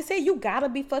 like Tony said, you gotta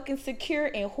be fucking secure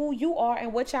in who you are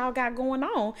and what y'all got going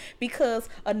on, because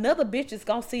another bitch is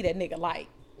gonna see that nigga light.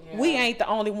 We ain't the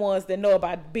only ones that know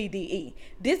about BDE.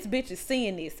 This bitch is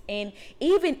seeing this, and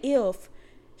even if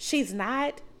she's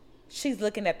not, she's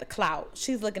looking at the clout.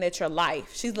 She's looking at your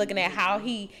life. She's looking at how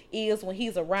he is when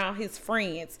he's around his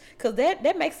friends. Cause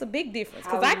that makes a big difference.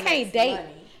 Cause I can't date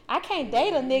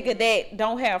a nigga that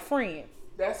don't have friends.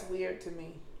 That's weird to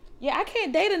me. Yeah, I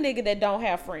can't date a nigga that don't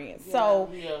have friends. So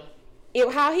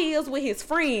how he is with his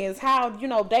friends, how, you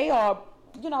know, they are,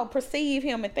 you know, perceive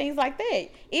him and things like that.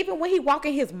 Even when he walk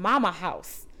in his mama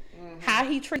house, how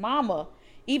he treat mama.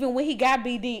 Even when he got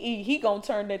BDE, he gonna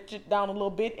turn that shit down a little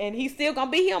bit, and he's still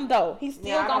gonna be him though. He's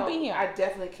still gonna be him. I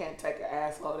definitely can't take an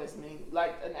asshole that's mean,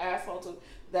 like an asshole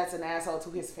that's an asshole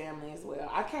to his family as well.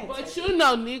 I can't. But you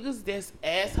know, niggas that's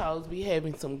assholes be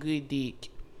having some good dick.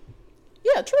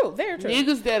 Yeah, true, very true.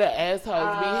 Niggas that are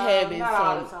assholes be having not some.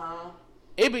 all the time.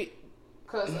 It be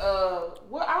cause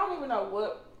I don't even know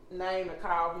what name to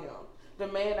call him. The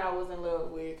man I was in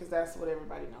love with, cause that's what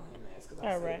everybody know him as. Cause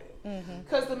I said it.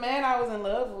 Cause the man I was in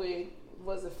love with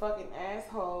was a fucking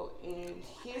asshole, and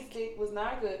his dick was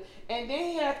not good. And then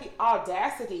he had the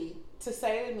audacity to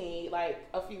say to me like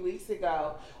a few weeks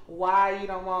ago, why you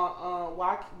don't want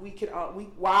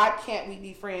why can't we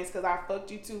be friends? Because I fucked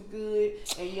you too good,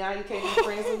 and now you can't be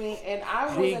friends with me. And I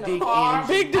was in a car,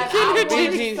 and I wanted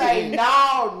to say,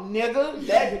 no, nigga,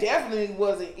 that definitely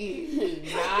wasn't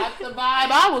it. not the vibe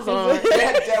I was on.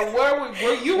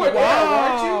 Where you were there,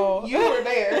 weren't you? You were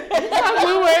there.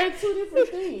 We were two different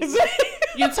things.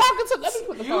 You're talking to. Let me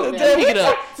put the phone down. Pick it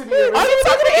up. Are you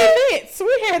talking to events?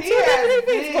 We had two different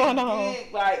events going on.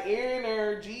 Like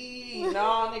energy,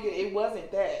 no, nigga, it wasn't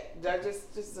that.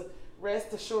 Just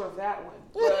rest assured of that one.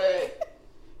 But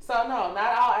so no,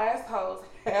 not all assholes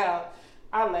have.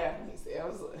 I laughed when he said,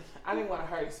 I didn't want to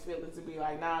hurt his feelings to be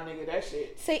like, nah, nigga, that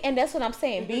shit. See, and that's what I'm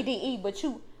saying, BDE. But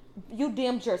you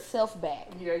dimmed yourself back.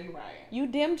 Yeah, you right. You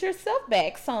dimmed yourself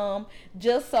back some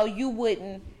just so you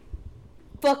wouldn't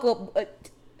fuck up,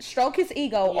 stroke his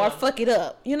ego or fuck it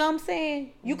up. You know what I'm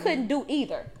saying? You couldn't do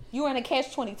either. You were in a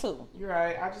catch-22. You're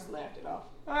right. I just laughed it off.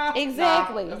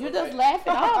 Exactly. You just laugh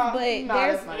it off, but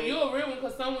there's. You a real one,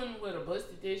 because someone would have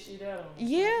busted that shit out on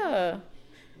you. Yeah.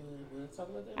 Talk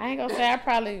about that? I ain't gonna say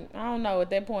I don't know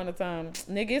at that point in time.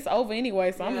 Nigga, it's over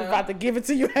anyway, so I'm just about to give it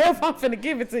to you. Half I'm finna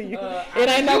give it to you. It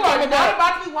ain't no coming back.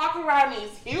 Not about to be walking around these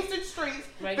Houston streets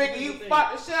thinking you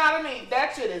fucked the shit out of me.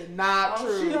 That shit is not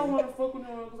true. She don't want to fuck with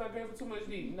him because I gave her too much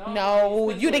dick.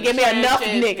 No, you didn't give me enough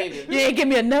nigga. You didn't give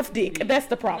me enough dick. That's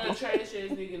the problem. The trash ass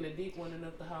nigga and the dick wasn't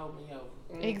enough to hold me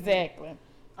over. Exactly.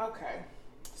 Okay.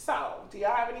 So, do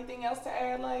y'all have anything else to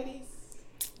add, ladies?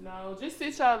 No, just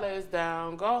sit y'all ass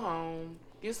down, go home,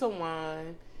 get some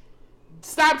wine.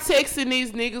 Stop texting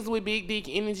these niggas with big dick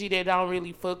energy that don't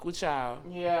really fuck with y'all.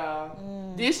 Yeah.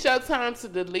 This your time to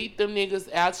delete them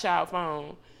niggas out y'all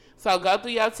phone. So go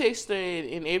through your text thread,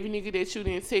 and every nigga that you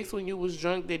didn't text when you was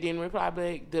drunk that didn't reply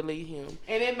back, delete him.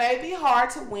 And it may be hard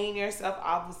to wean yourself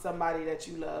off of somebody that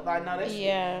you love. I know that's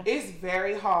it's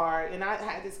very hard. And I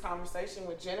had this conversation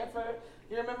with Jennifer.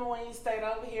 You remember when you stayed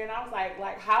over here? And I was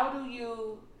like, how do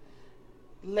you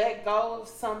let go of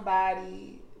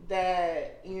somebody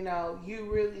that, you know,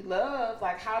 you really love?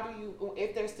 Like, how do you,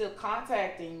 if they're still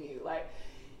contacting you, like,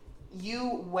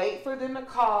 you wait for them to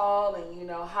call, and, you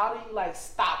know, how do you, like,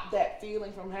 stop that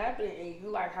feeling from happening? And you,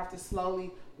 like, have to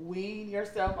slowly wean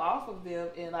yourself off of them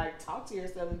and like talk to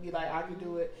yourself and be like, I can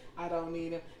do it. I don't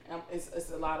need him.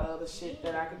 It's a lot of other shit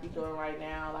that I could be doing right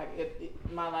now. Like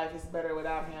my life is better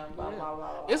without him. Blah blah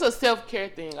blah. Blah. It's a self-care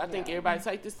thing. I think everybody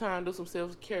take this time, do some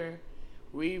self-care,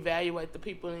 reevaluate the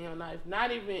people in your life.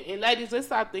 Not even, and ladies, let's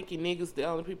start thinking niggas the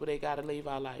only people that gotta leave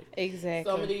our life.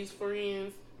 Exactly. Some of these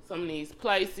friends, some of these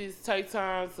places, take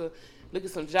time to look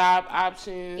at some job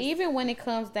options. Even when it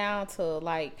comes down to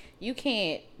like, you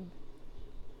can't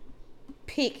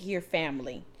pick your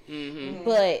family. Mm-hmm.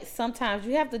 But sometimes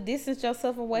you have to distance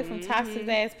yourself away from toxic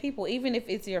ass people, even if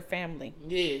it's your family.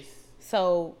 Yes.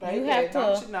 So baby, you have to.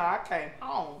 Don't you know I came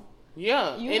home.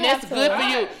 Yeah, and that's good for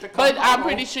you. But I'm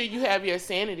pretty sure you have your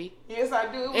sanity. Yes,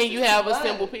 I do. And you have a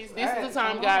simple peace. This is the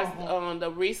time, guys. The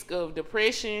risk of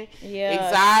depression,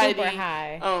 anxiety, super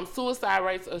high. Suicide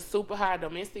rates are super high.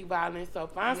 Domestic violence. So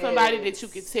find somebody that you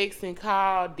can text and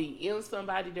call. DM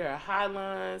somebody. There are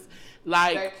hotlines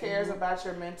like that cares about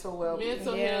your mental well-being.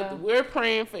 Mental health. We're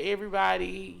praying for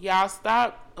everybody. Y'all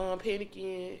stop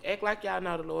panicking. Act like y'all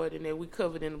know the Lord and that we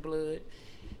covered in the blood.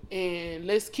 And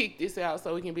let's kick this out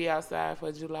so we can be outside for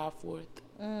July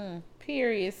 4th.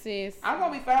 Period, sis. I'm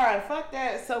going to be fine. Fuck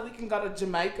that so we can go to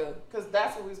Jamaica. Because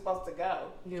that's where we're supposed to go.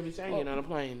 Yeah, bitch, I ain't getting on a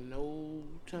plane no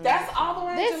time. That's all the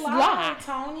way in July,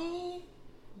 Tony.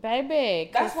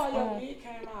 Baby. That's why your wig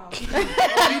came out.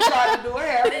 When you tried to do a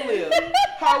hair flip.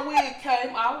 Her wig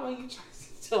came out when you tried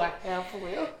to do a hair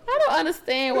flip. I don't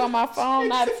understand why my phone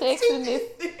not texting this.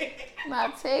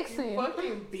 Not texting.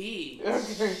 Fucking big.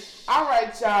 Okay. All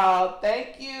right, y'all.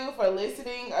 Thank you for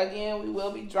listening. Again, we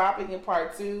will be dropping in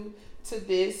part 2 to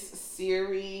this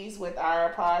series with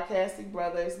our podcasting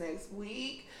brothers next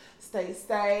week. Stay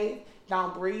safe.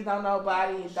 Don't breathe on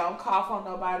nobody and don't cough on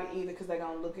nobody either because they're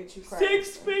going to look at you crazy.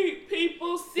 6 feet,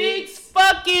 people. 6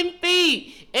 fucking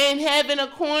feet. And having a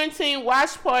quarantine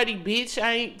watch party, bitch,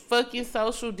 ain't fucking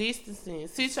social distancing.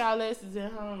 Sit y'all asses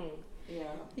at home.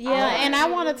 Yeah, and I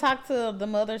want to talk to the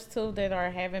mothers too that are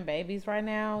having babies right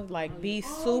now. Like, be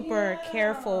super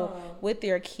careful with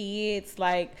your kids.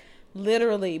 Like,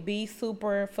 literally, be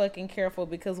super fucking careful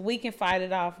because we can fight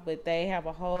it off, but they have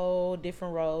a whole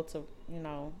different road to,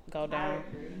 go down.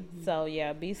 So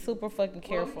yeah, be super fucking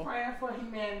careful. We're praying for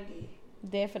humanity.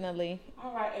 Definitely.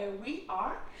 All right, and we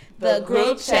are the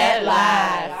Group Chat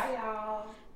Live. Bye, y'all.